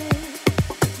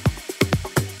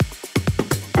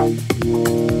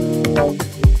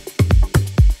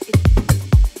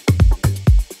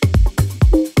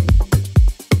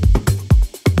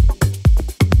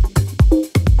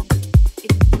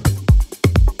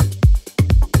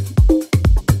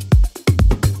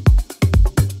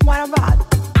 What about?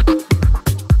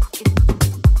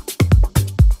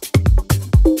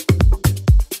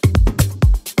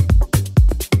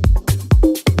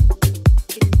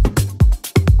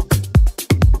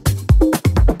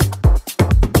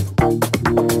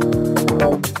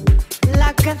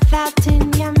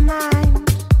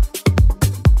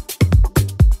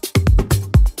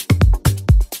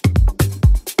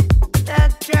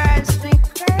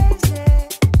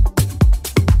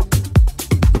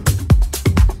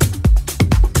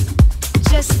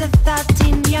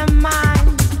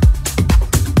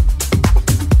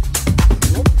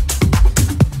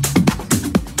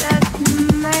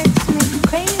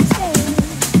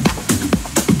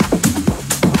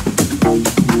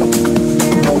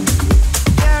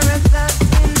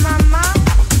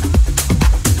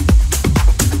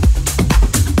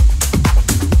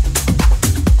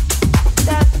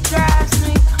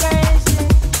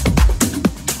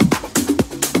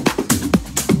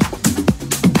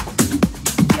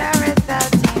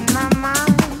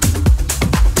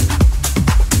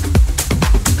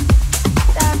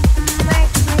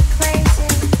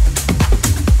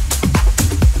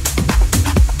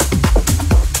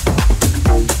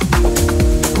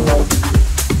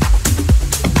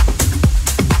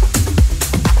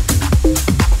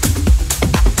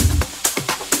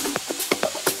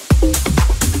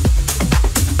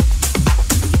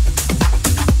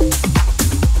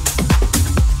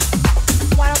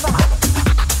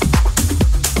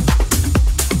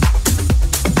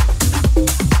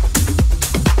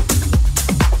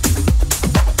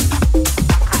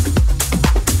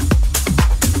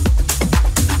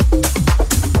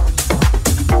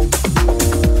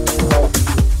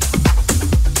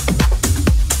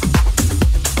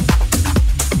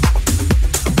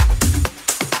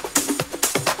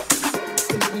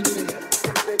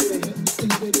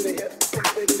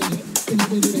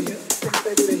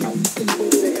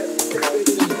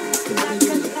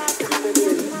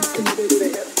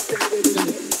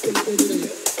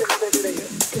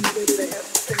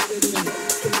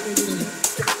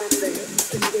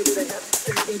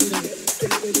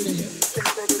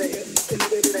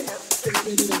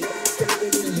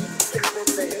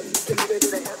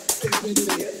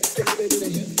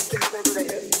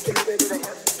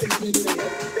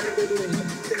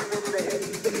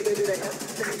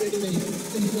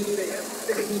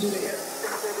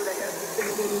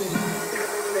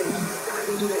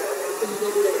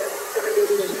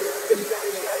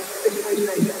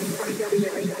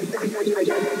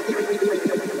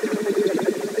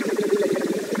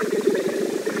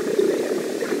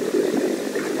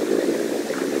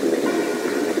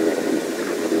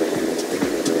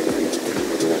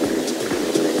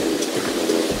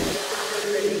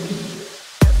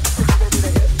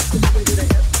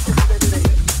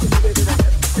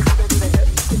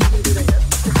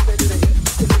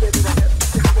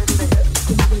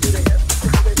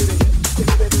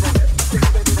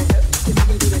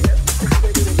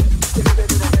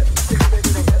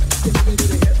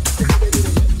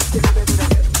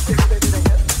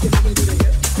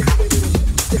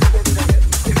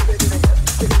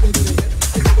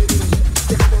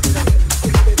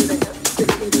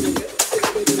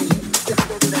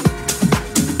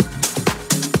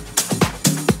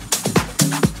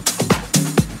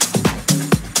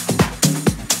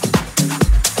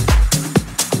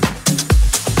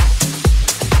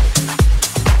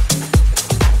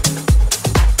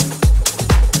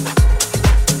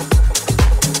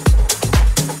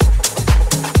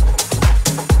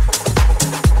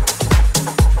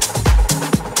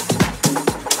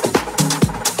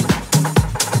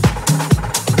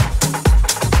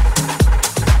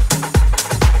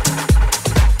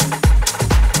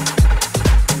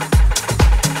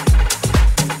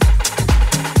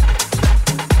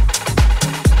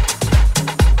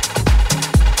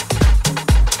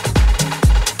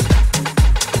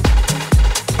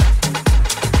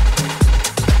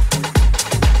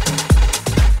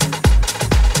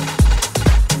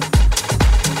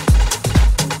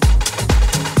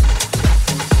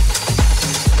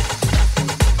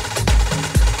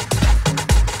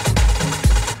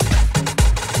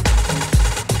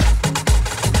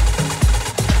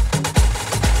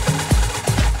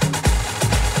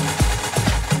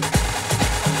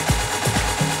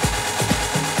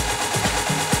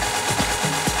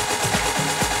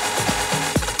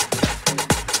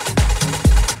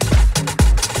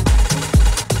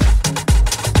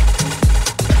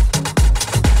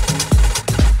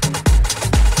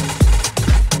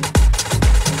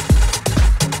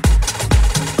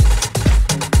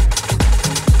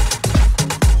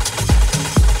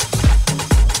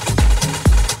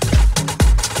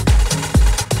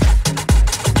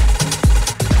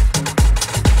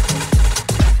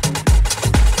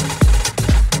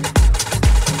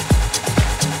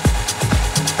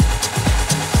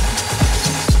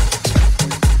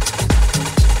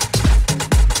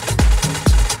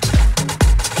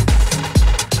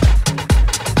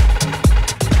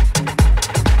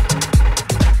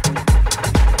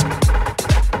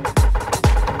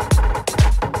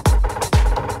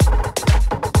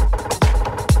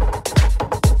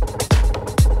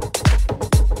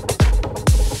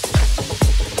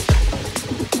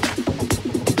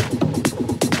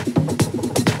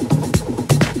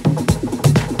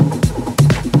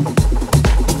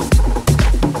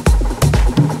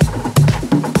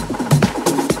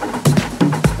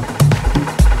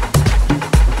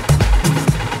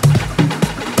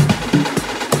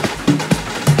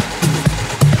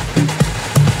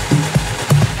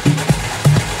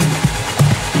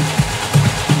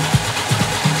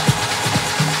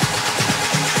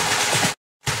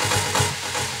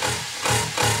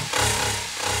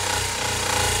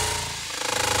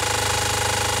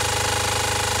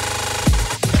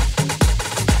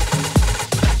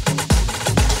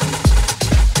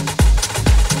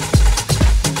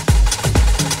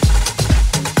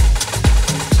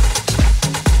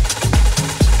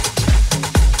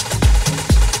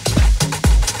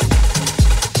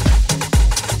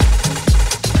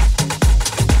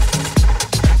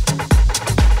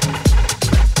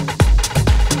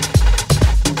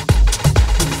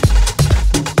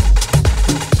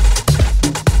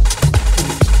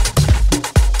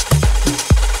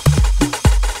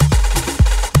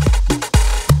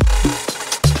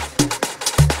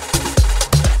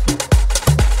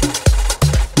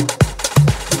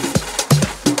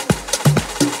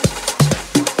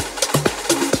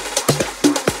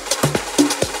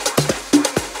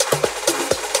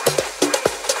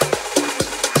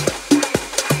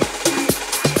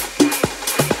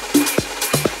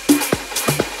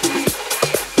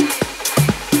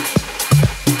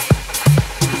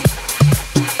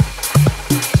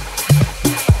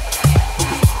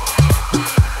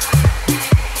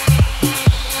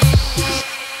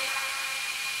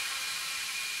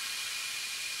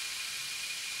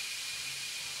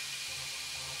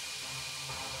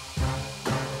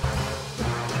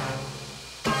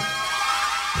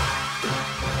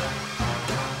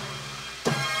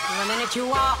 minute you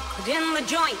walked in the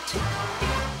joint,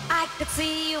 I could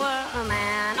see you were a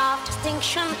man of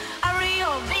distinction, a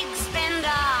real big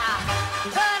spender,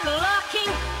 good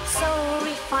looking, so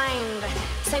refined.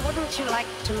 Say, wouldn't you like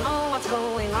to know what's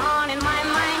going on in my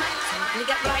mind? Simply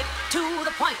get right to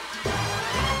the point.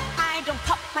 I don't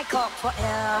pop my cork for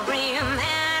every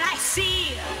man I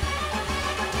see.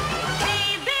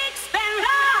 Hey, big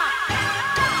spender,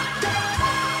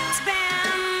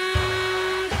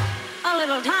 spend a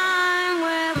little time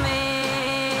with me.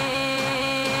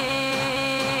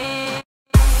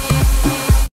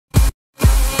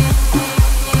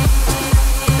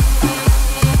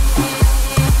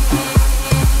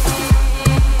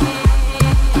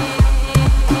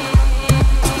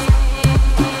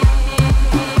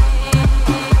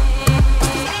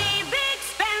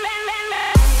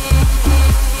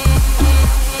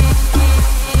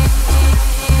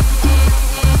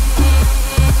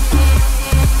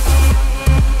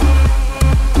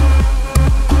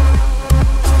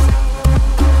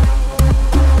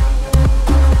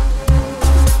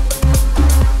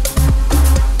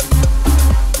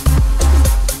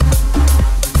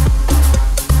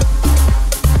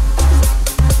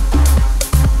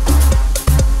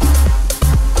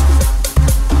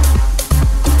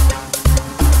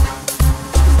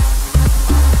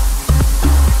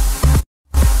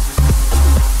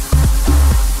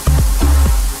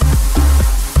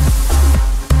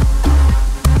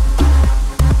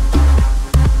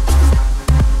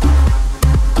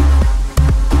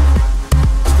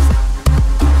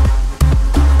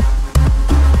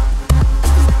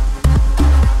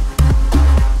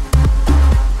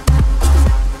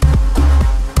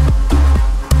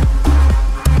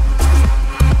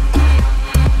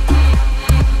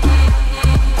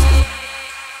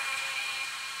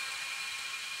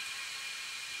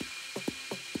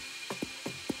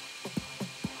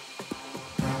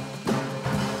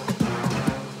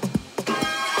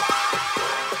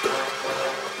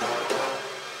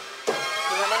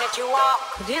 You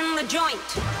walked in the joint,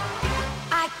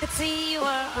 I could see you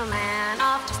were a man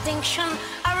of distinction,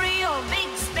 a real big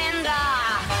spender,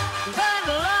 good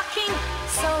looking,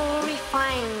 so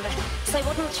refined. Say,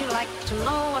 wouldn't you like to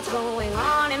know what's going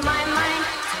on in my mind?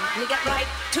 Simply get right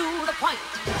to the point.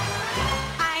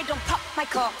 I don't pop my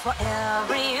cork for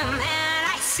every man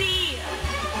I see.